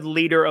be a good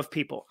leader of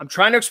people. I'm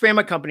trying to expand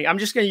my company. I'm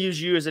just going to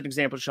use you as an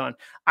example, Sean.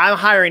 I'm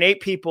hiring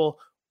 8 people.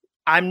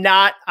 I'm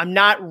not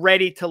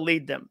ready to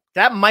lead them.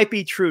 That might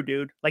be true,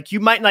 dude. Like you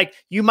might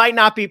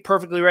not be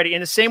perfectly ready.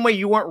 In the same way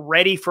you weren't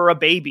ready for a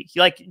baby.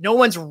 Like no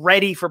one's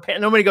ready for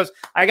nobody goes,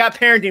 I got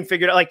parenting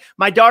figured out. Like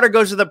my daughter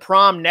goes to the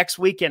prom next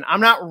weekend.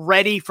 I'm not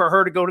ready for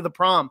her to go to the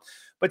prom.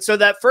 But so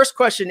that first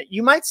question,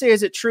 you might say,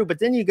 is it true? But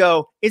then you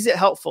go, is it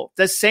helpful?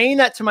 Does saying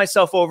that to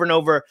myself over and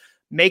over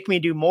make me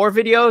do more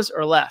videos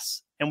or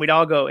less? And we'd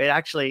all go, it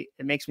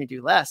makes me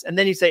do less. And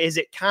then you say, is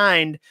it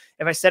kind?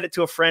 If I said it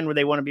to a friend, would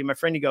they want to be my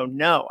friend? You go,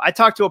 no. I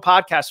talked to a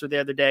podcaster the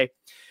other day,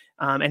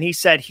 and he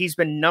said he's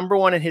been number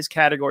 1 in his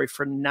category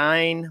for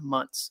 9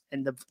 months.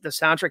 And the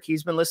soundtrack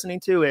he's been listening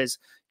to is,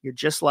 you're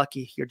just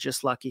lucky, you're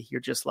just lucky,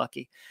 you're just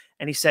lucky.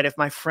 And he said, if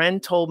my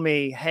friend told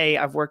me, hey,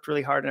 I've worked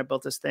really hard and I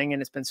built this thing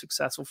and it's been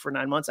successful for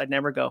 9 months, I'd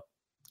never go,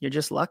 you're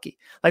just lucky.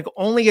 Like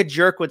only a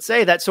jerk would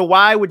say that. So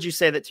why would you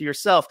say that to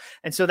yourself?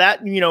 And so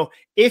that,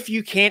 if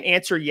you can't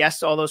answer yes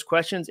to all those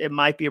questions, it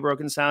might be a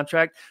broken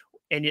soundtrack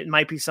and it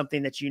might be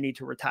something that you need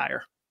to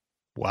retire.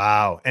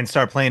 Wow. And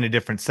start playing a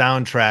different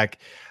soundtrack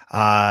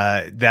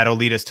that'll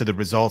lead us to the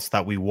results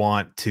that we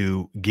want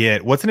to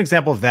get. What's an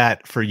example of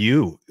that for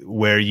you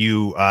where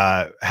you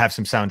have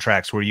some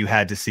soundtracks where you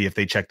had to see if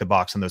they check the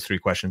box on those 3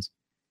 questions?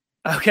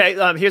 Okay.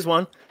 Here's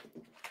one.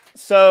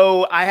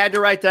 So I had to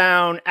write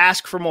down,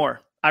 ask for more.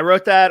 I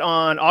wrote that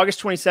on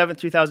August 27th,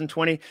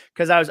 2020,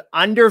 because I was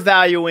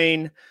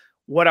undervaluing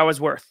what I was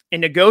worth. In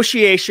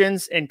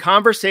negotiations and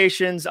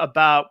conversations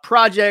about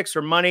projects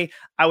or money,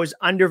 I was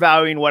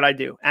undervaluing what I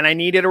do. And I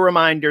needed a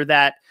reminder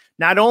that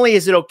not only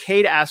is it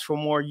okay to ask for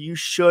more, you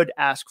should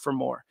ask for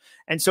more.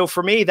 And so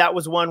for me, that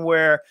was one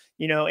where,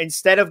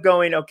 instead of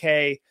going,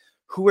 okay,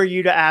 who are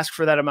you to ask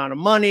for that amount of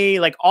money?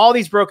 Like all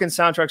these broken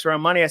soundtracks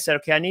around money, I said,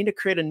 okay, I need to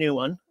create a new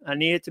one. I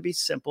need it to be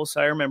simple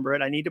so I remember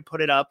it. I need to put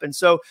it up. And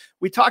so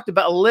we talked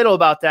a little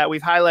about that.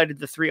 We've highlighted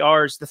the 3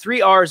 R's. The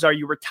 3 R's are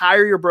you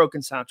retire your broken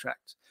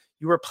soundtracks,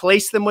 you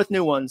replace them with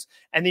new ones,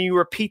 and then you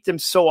repeat them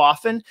so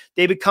often,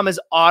 they become as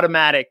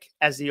automatic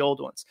as the old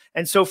ones.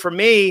 And so for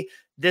me,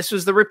 this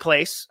was the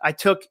replace. I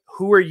took,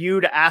 who are you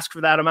to ask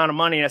for that amount of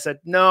money? And I said,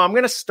 no, I'm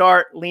going to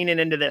start leaning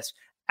into this.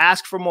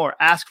 Ask for more,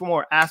 ask for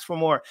more, ask for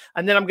more.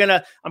 And then I'm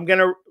going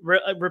to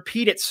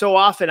repeat it so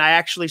often, I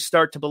actually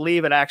start to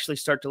believe it. I actually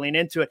start to lean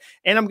into it.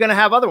 And I'm going to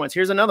have other ones.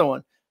 Here's another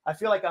one. I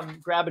feel like I'm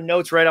grabbing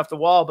notes right off the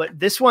wall, but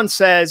this one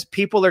says,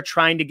 people are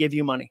trying to give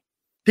you money.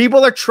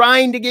 People are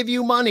trying to give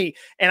you money.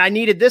 And I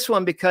needed this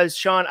one because,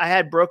 Sean, I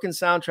had broken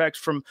soundtracks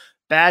from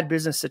bad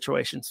business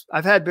situations.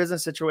 I've had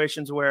business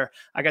situations where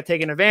I got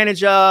taken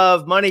advantage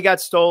of, money got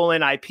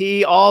stolen,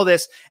 IP, all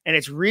this. And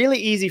it's really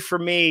easy for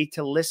me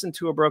to listen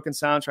to a broken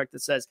soundtrack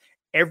that says,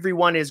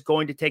 everyone is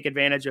going to take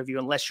advantage of you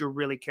unless you're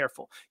really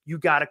careful. You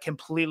got to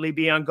completely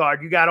be on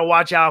guard. You got to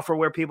watch out for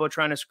where people are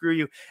trying to screw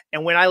you.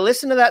 And when I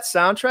listen to that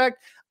soundtrack,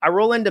 I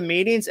roll into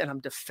meetings and I'm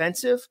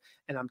defensive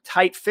and I'm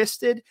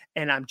tight-fisted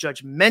and I'm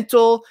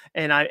judgmental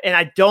and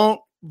I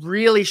don't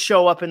really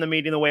show up in the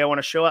meeting the way I want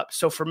to show up.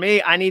 So for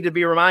me, I need to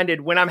be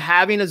reminded when I'm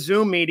having a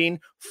Zoom meeting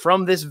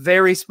from this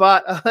very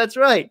spot. Oh, that's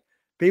right.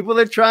 People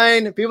are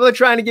trying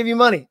to give you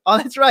money. Oh,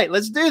 that's right.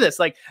 Let's do this.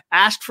 Like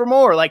ask for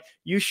more. Like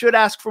you should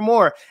ask for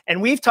more.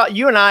 And we've taught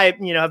you and I,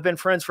 have been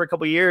friends for a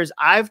couple of years.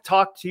 I've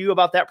talked to you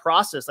about that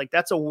process. Like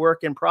that's a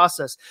work in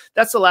process.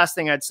 That's the last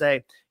thing I'd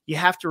say. You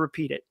have to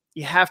repeat it.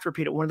 You have to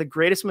repeat it. One of the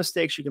greatest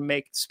mistakes you can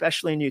make,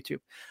 especially in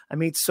YouTube. I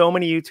meet so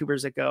many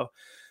YouTubers that go,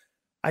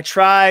 I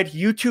tried,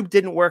 YouTube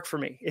didn't work for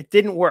me. It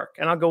didn't work.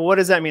 And I'll go, what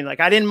does that mean? Like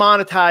I didn't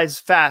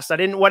monetize fast. I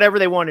didn't, whatever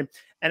they wanted.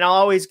 And I'll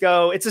always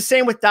go, it's the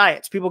same with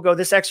diets. People go,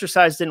 this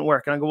exercise didn't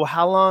work. And I go, well,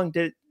 how long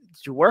did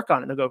you work on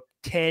it? And they'll go,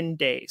 10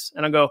 days.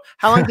 And I go,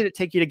 how long did it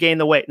take you to gain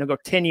the weight? And they'll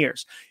go, 10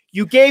 years.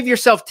 You gave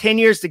yourself 10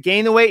 years to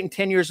gain the weight and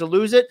 10 years to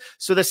lose it.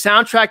 So the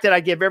soundtrack that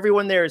I give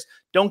everyone there is,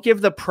 don't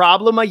give the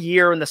problem a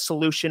year and the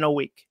solution a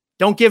week.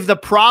 Don't give the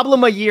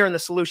problem a year and the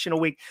solution a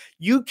week.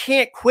 You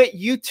can't quit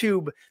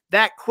YouTube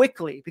that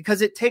quickly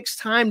because it takes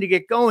time to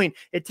get going.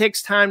 It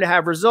takes time to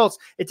have results.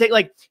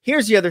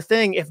 Here's the other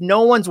thing. If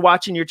no one's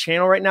watching your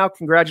channel right now,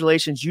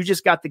 congratulations. You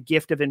just got the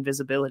gift of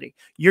invisibility.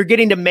 You're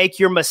getting to make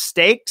your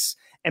mistakes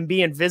and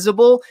be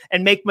invisible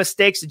and make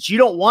mistakes that you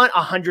don't want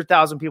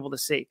 100,000 people to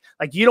see.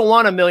 Like you don't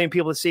want 1 million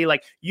people to see.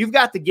 Like you've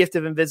got the gift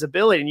of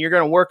invisibility and you're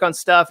going to work on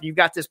stuff. And you've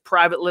got this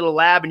private little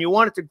lab and you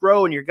want it to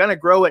grow and you're going to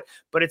grow it,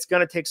 but it's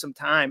going to take some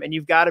time. And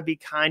you've got to be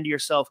kind to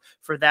yourself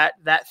for that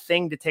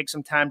thing to take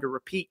some time to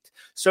repeat.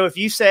 So if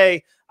you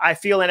say, I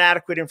feel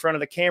inadequate in front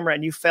of the camera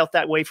and you felt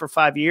that way for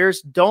 5 years,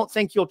 don't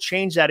think you'll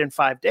change that in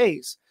 5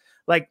 days.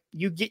 Like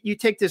you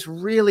take this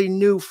really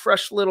new,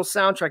 fresh little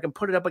soundtrack and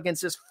put it up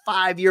against this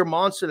 5-year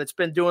monster that's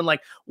been doing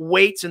like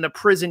weights in the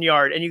prison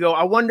yard. And you go,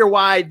 I wonder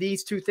why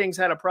these two things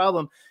had a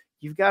problem.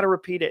 You've got to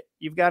repeat it.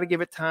 You've got to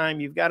give it time.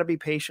 You've got to be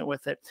patient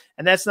with it.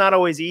 And that's not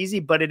always easy,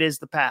 but it is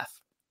the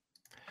path.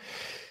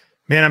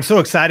 Man, I'm so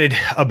excited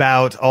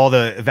about all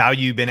the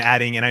value you've been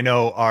adding. And I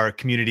know our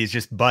community is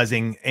just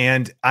buzzing.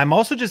 And I'm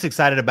also just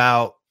excited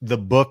about the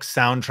book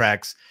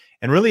soundtracks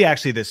and really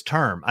actually this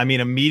term. I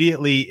mean,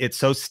 immediately it's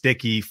so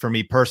sticky for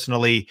me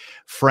personally.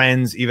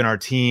 Friends, even our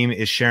team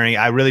is sharing.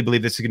 I really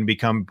believe this is going to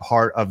become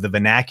part of the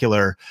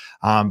vernacular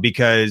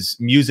because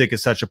music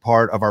is such a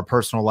part of our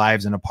personal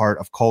lives and a part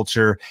of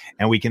culture.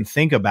 And we can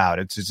think about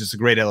it. It's just a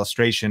great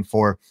illustration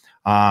for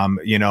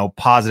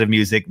positive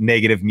music,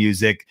 negative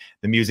music,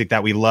 the music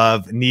that we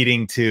love,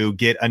 needing to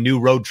get a new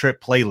road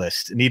trip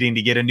playlist, needing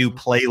to get a new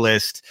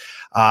playlist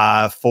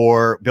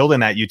for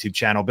building that YouTube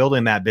channel,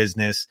 building that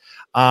business.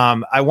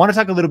 I want to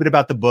talk a little bit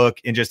about the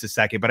book in just a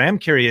second, but I am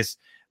curious,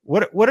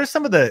 what are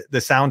some of the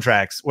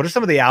soundtracks? What are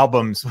some of the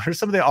albums? What are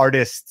some of the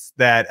artists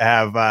that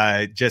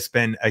have just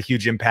been a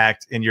huge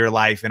impact in your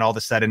life, and all of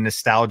a sudden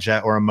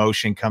nostalgia or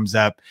emotion comes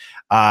up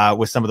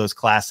with some of those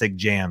classic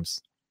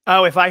jams?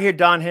 Oh, if I hear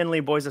Don Henley,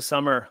 Boys of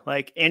Summer,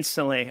 like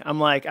instantly, I'm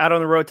like, out on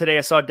the road today,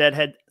 I saw a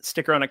Deadhead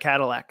sticker on a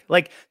Cadillac.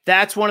 Like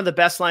that's one of the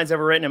best lines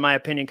ever written, in my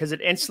opinion, because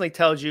it instantly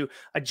tells you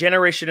a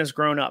generation has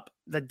grown up.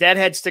 The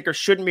Deadhead sticker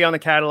shouldn't be on the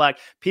Cadillac.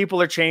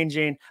 People are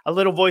changing. A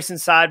little voice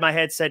inside my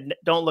head said,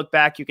 don't look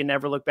back. You can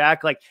never look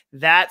back. Like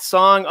that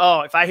song.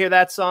 Oh, if I hear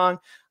that song,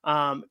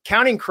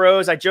 Counting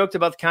Crows, I joked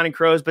about the Counting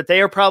Crows, but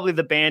they are probably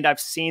the band I've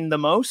seen the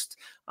most.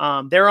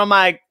 They're on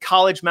my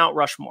college Mount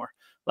Rushmore.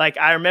 Like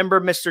I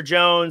remember Mr.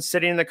 Jones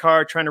sitting in the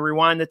car trying to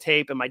rewind the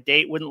tape, and my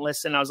date wouldn't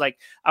listen. I was like,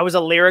 I was a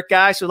lyric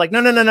guy. So like,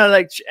 no.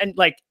 Like, and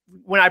like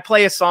when I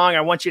play a song,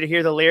 I want you to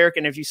hear the lyric.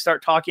 And if you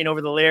start talking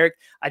over the lyric,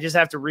 I just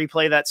have to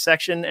replay that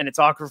section, and it's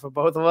awkward for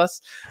both of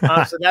us.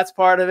 So that's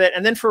part of it.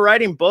 And then for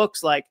writing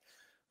books, like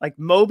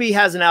Moby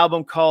has an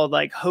album called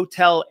like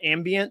Hotel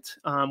Ambient,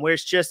 where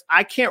it's just,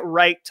 I can't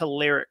write to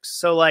lyrics.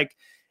 So like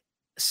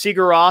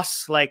Sigur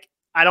Rós, like,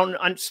 I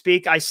don't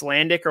speak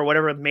Icelandic or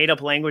whatever made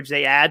up language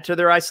they add to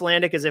their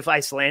Icelandic, as if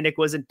Icelandic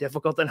wasn't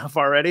difficult enough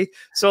already.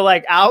 So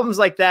like albums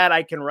like that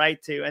I can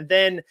write to. And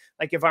then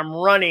like if I'm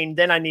running,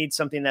 then I need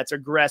something that's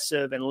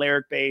aggressive and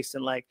lyric based.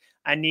 And like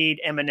I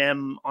need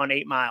Eminem on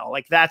 8 Mile.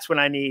 Like that's when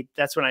I need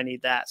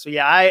that. So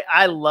yeah,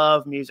 I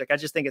love music. I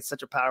just think it's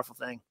such a powerful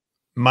thing.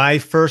 My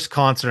first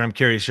concert, I'm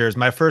curious, yours.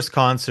 My first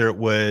concert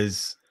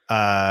was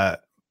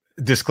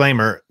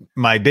disclaimer,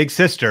 my big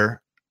sister,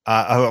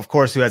 of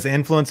course, who has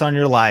influence on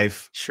your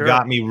life,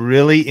 got me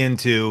really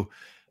into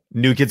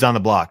New Kids on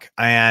the Block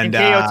and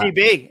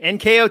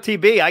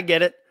NKOTB. I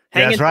get it.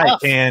 That's right.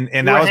 Tough. And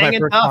that was my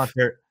first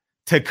concert,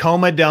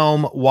 Tacoma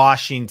Dome,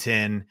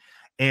 Washington.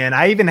 And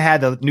I even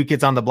had the New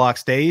Kids on the Block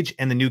stage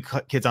and the New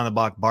Kids on the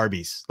Block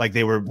Barbies. Like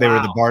they were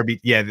the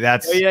Barbie. Yeah,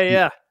 that's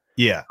yeah.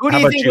 Who do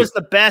you think was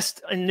the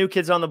best in New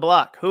Kids on the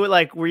Block? Who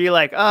like were you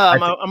like?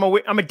 Oh,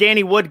 I'm a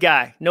Danny Wood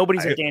guy.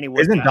 Nobody's a Danny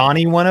Wood. Isn't guy.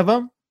 Donnie one of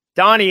them?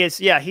 Donnie is,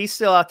 yeah, he's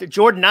still out there.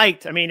 Jordan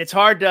Knight. I mean, it's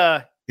hard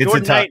to.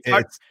 Jordan Knight,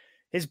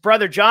 his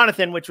brother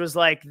Jonathan, which was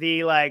like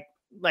the I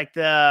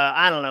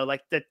don't know,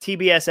 like the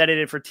TBS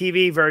edited for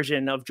TV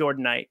version of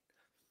Jordan Knight.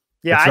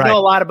 Yeah, I know a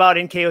lot about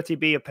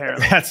NKOTB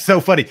apparently. That's so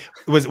funny.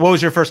 What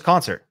was your first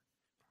concert?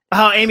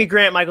 Oh, Amy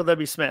Grant, Michael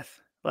W. Smith.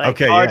 Like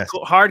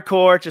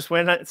hardcore, just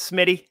went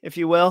Smitty, if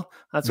you will.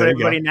 That's what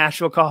everybody in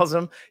Nashville calls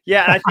him.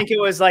 Yeah, I think it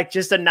was like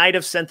just a night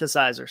of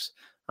synthesizers.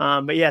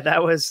 But yeah,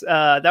 that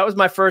was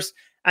my first.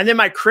 And then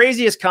my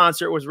craziest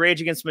concert was Rage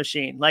Against the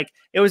Machine. Like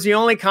it was the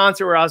only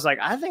concert where I was like,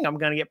 I think I'm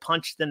going to get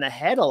punched in the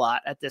head a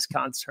lot at this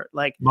concert.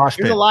 Like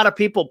there's a lot of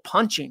people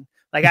punching.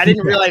 Like I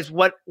didn't realize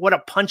what a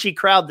punchy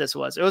crowd this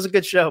was. It was a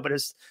good show, but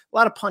it's a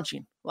lot of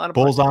punching. A lot of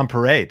Bulls on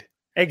Parade.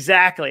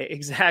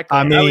 Exactly.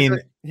 I mean,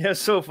 it's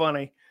so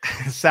funny.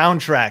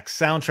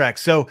 Soundtrack.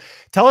 So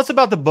tell us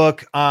about the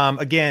book.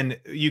 Again,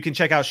 you can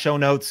check out show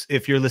notes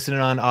if you're listening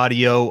on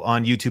audio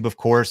on YouTube, of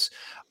course.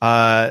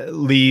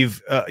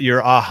 Leave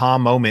your aha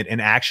moment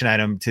and action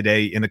item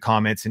today in the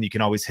comments, and you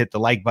can always hit the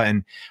like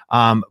button.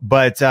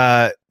 But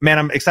man,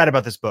 I'm excited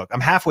about this book.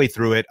 I'm halfway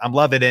through it. I'm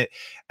loving it.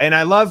 And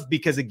I love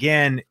because,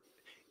 again,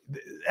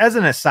 as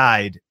an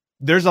aside,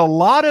 there's a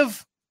lot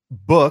of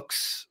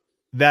books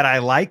that I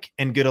like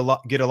and get a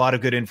lot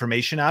of good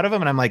information out of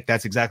them. And I'm like,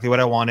 that's exactly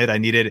what I wanted. I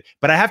needed,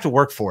 but I have to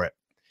work for it.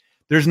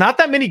 There's not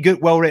that many good,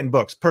 well-written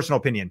books, personal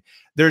opinion.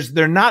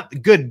 They're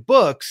not good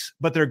books,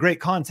 but they're great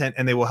content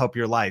and they will help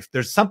your life.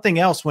 There's something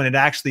else when it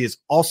actually is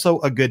also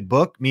a good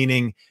book,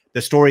 meaning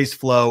the stories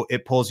flow,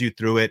 it pulls you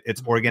through it,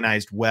 it's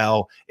organized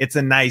well, it's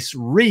a nice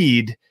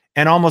read,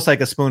 and almost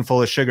like a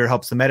spoonful of sugar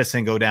helps the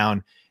medicine go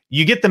down.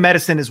 You get the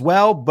medicine as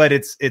well, but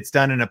it's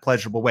done in a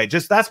pleasurable way.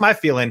 Just that's my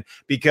feeling,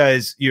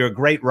 because you're a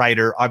great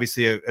writer,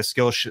 obviously a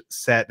skill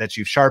set that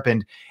you've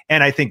sharpened.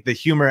 And I think the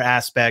humor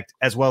aspect,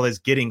 as well as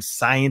getting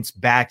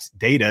science-backed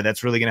data,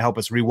 that's really going to help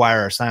us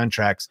rewire our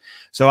soundtracks.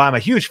 So I'm a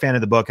huge fan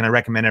of the book, and I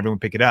recommend everyone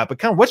pick it up. But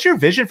kind of, what's your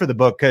vision for the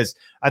book? Because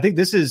I think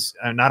this is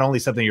not only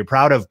something you're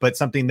proud of, but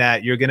something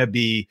that you're going to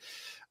be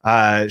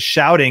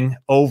shouting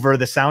over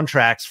the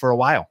soundtracks for a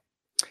while.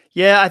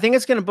 Yeah, I think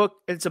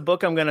it's a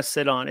book I'm going to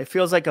sit on. It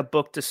feels like a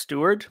book to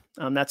steward.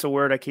 That's a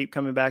word I keep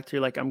coming back to.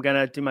 Like I'm going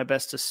to do my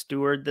best to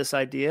steward this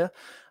idea.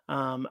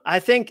 I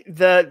think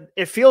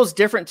it feels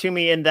different to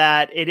me in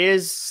that it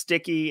is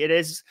sticky. It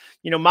is,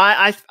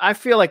 I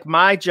feel like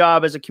my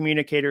job as a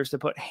communicator is to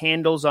put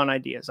handles on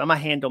ideas. I'm a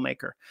handle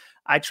maker.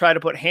 I try to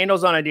put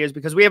handles on ideas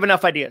because we have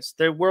enough ideas.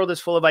 The world is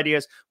full of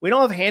ideas. We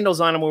don't have handles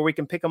on them where we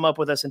can pick them up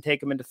with us and take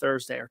them into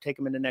Thursday or take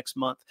them into next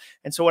month.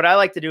 And so what I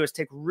like to do is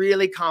take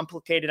really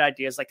complicated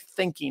ideas like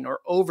thinking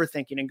or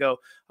overthinking and go,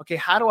 okay,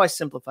 how do I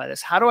simplify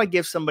this? How do I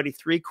give somebody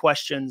 3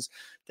 questions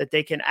that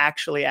they can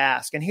actually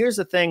ask? And here's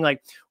the thing,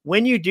 like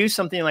when you do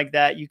something like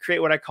that, you create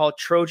what I call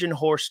Trojan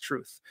horse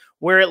truth,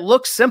 where it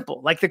looks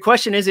simple. Like the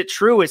question, is it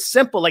true? It's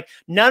simple. Like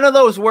none of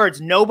those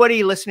words,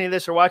 nobody listening to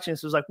this or watching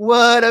this was like,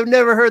 what? I've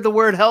never heard the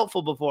word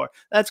helpful before.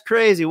 That's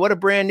crazy. What a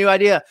brand new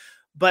idea.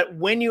 But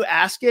when you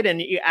ask it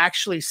and you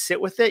actually sit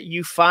with it,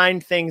 you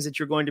find things that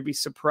you're going to be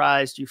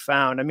surprised you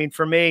found. I mean,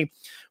 for me,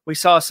 we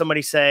saw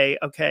somebody say,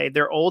 okay,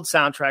 their old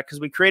soundtrack,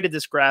 because we created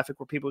this graphic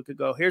where people could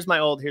go, here's my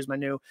old, here's my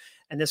new.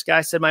 And this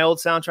guy said, my old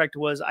soundtrack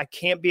was, I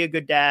can't be a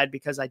good dad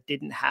because I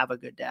didn't have a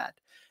good dad.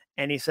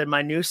 And he said,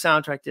 my new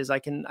soundtrack is I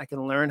can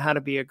learn how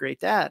to be a great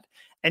dad.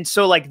 And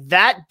so like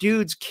that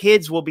dude's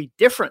kids will be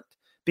different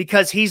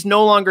because he's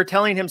no longer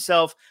telling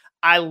himself,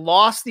 I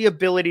lost the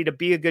ability to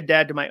be a good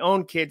dad to my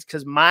own kids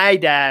because my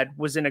dad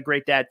wasn't a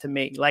great dad to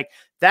me. Like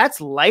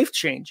that's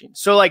life-changing.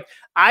 So like,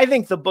 I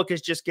think the book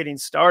is just getting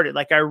started.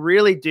 Like I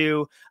really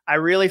do. I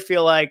really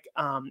feel like,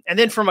 and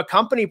then from a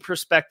company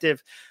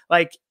perspective,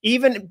 like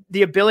even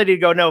the ability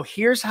to go, no,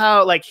 here's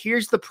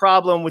the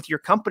problem with your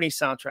company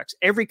soundtracks.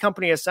 Every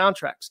company has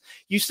soundtracks.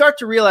 You start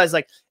to realize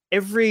like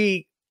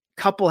every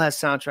couple has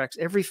soundtracks,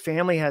 every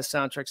family has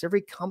soundtracks, every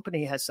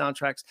company has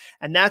soundtracks.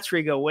 And that's where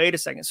you go, wait a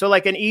second. So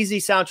like an easy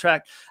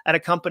soundtrack at a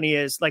company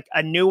is like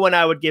a new one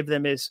I would give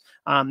them is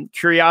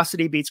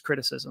curiosity beats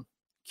criticism.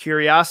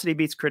 Curiosity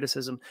beats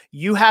criticism.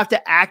 You have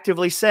to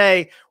actively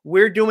say,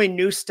 we're doing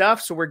new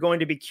stuff, so we're going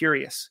to be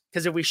curious.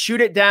 Because if we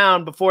shoot it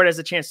down before it has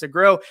a chance to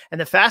grow,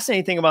 and the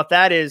fascinating thing about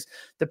that is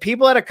the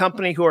people at a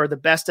company who are the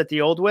best at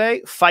the old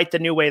way fight the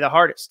new way the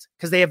hardest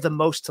because they have the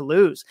most to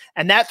lose.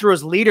 And that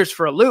throws leaders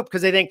for a loop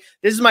because they think,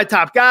 this is my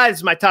top guy, this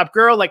is my top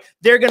girl. Like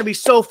they're going to be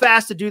so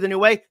fast to do the new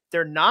way.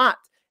 They're not.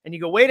 And you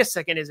go, wait a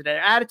second, is it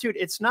an attitude?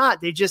 It's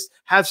not. They just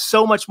have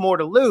so much more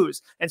to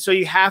lose. And so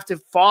you have to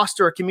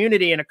foster a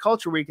community and a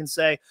culture where you can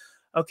say,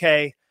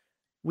 okay,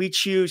 we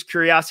choose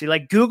curiosity.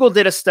 Like Google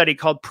did a study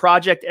called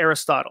Project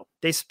Aristotle.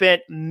 They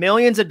spent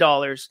millions of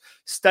dollars,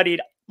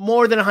 studied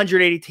more than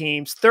 180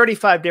 teams,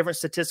 35 different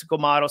statistical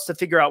models to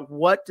figure out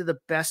what do the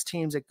best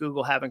teams at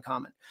Google have in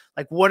common?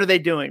 Like, what are they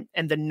doing?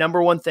 And the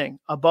number one thing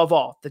above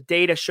all, the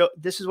data show,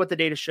 this is what the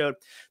data showed.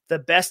 The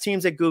best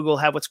teams at Google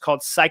have what's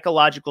called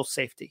psychological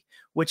safety,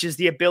 which is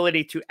the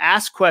ability to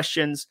ask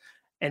questions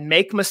and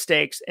make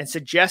mistakes and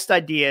suggest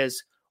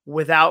ideas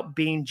without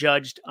being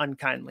judged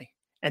unkindly.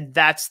 And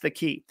that's the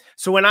key.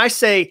 So when I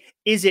say,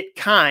 is it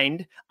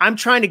kind? I'm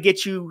trying to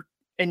get you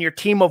and your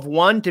team of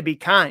one to be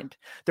kind.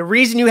 The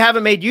reason you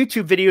haven't made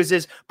YouTube videos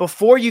is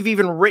before you've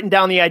even written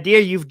down the idea,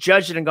 you've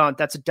judged it and gone,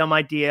 that's a dumb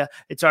idea.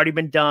 It's already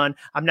been done.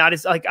 I'm not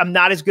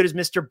as good as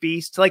Mr.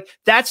 Beast. Like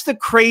that's the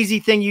crazy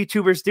thing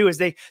YouTubers do is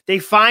they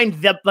find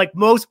the like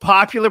most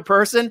popular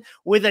person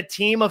with a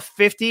team of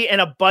 50 and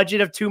a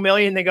budget of 2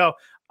 million. They go,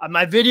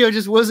 my video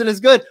just wasn't as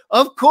good.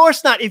 Of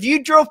course not. If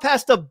you drove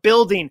past a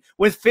building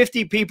with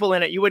 50 people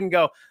in it, you wouldn't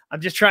go, I'm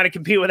just trying to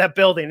compete with that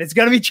building. It's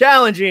going to be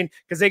challenging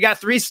because they got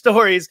 3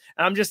 stories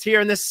and I'm just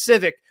here in this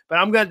Civic,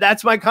 but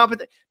that's my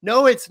competition.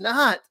 No, it's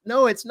not.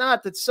 No, it's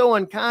not. That's so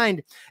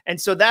unkind. And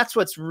so that's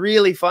what's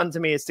really fun to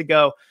me is to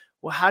go,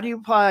 well, how do you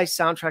apply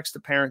soundtracks to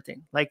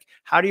parenting? Like,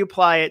 how do you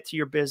apply it to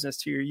your business,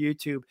 to your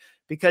YouTube?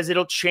 Because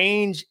it'll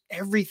change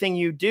everything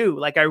you do.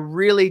 Like, I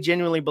really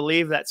genuinely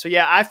believe that. So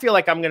yeah, I feel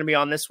like I'm going to be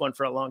on this one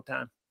for a long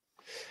time.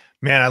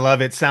 Man, I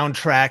love it.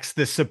 Soundtracks,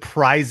 the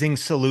surprising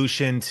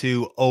solution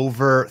to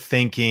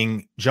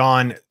overthinking.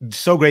 John,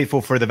 so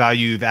grateful for the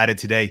value you've added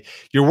today.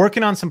 You're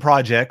working on some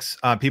projects.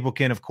 People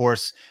can, of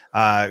course,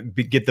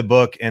 get the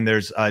book, and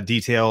there's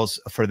details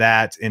for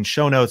that in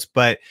show notes.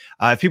 But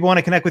if people want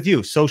to connect with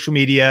you, social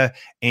media,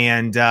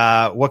 and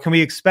what can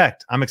we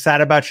expect? I'm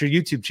excited about your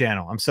YouTube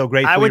channel. I'm so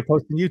grateful you're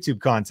posting YouTube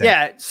content.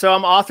 Yeah, so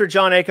I'm author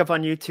Jon Acuff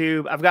on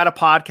YouTube. I've got a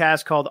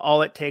podcast called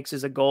All It Takes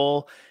Is a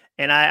Goal.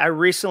 And I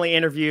recently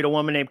interviewed a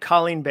woman named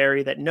Colleen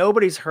Berry that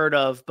nobody's heard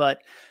of,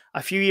 but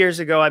a few years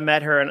ago I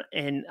met her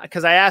and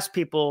because I asked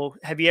people,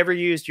 have you ever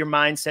used your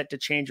mindset to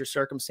change your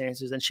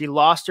circumstances? And she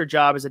lost her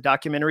job as a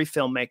documentary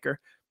filmmaker.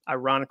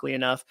 Ironically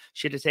enough,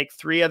 she had to take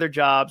 3 other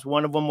jobs.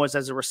 One of them was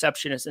as a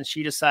receptionist, and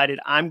she decided,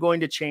 I'm going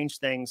to change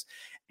things.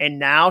 And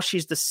now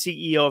she's the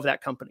CEO of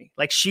that company.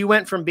 Like, she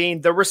went from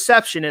being the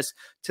receptionist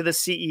to the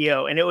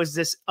CEO. And it was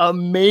this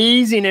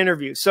amazing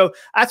interview. So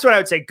that's what I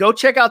would say. Go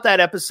check out that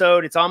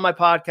episode. It's on my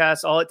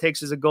podcast. All It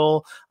Takes Is a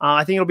Goal.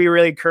 I think it'll be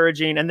really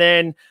encouraging. And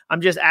then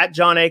I'm just at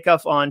Jon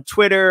Acuff on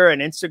Twitter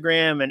and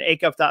Instagram and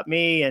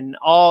acuff.me and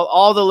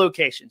all the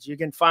locations. You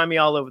can find me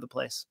all over the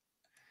place.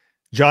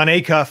 Jon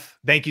Acuff,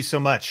 thank you so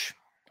much.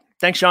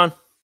 Thanks, Sean.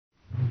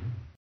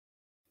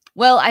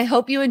 Well, I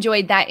hope you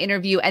enjoyed that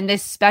interview and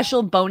this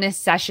special bonus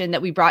session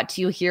that we brought to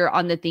you here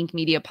on the Think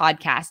Media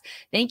podcast.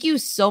 Thank you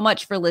so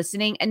much for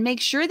listening, and make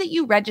sure that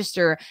you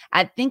register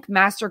at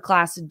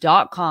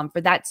thinkmasterclass.com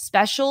for that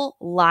special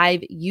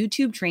live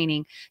YouTube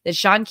training that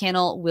Sean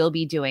Cannell will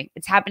be doing.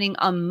 It's happening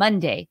on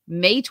Monday,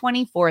 May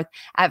 24th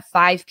at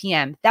 5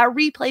 p.m. That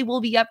replay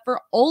will be up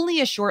for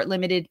only a short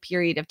limited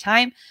period of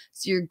time.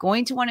 So you're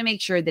going to want to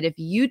make sure that if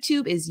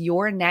YouTube is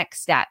your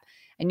next step,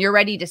 and you're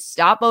ready to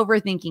stop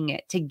overthinking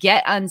it, to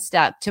get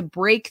unstuck, to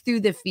break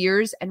through the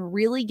fears and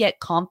really get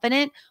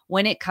confident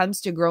when it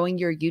comes to growing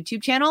your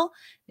YouTube channel,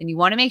 then you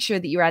want to make sure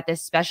that you're at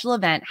this special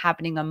event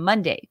happening on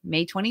Monday,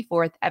 May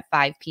 24th at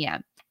 5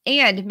 p.m.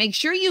 And make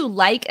sure you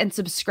like and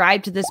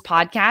subscribe to this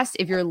podcast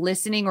if you're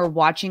listening or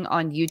watching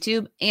on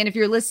YouTube. And if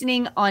you're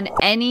listening on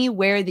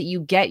anywhere that you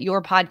get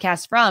your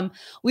podcast from,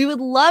 we would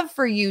love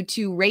for you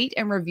to rate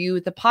and review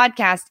the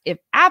podcast if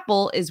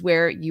Apple is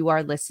where you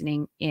are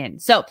listening in.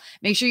 So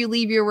make sure you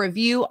leave your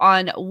review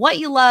on what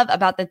you love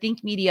about the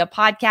Think Media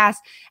podcast,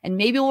 and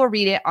maybe we'll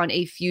read it on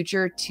a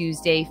future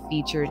Tuesday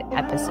featured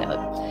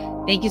episode.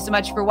 Thank you so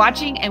much for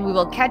watching, and we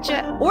will catch you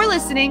or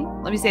listening.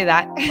 Let me say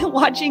that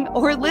watching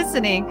or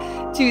listening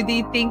to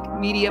the Think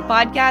Media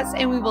podcast,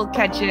 and we will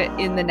catch you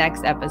in the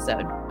next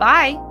episode.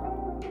 Bye.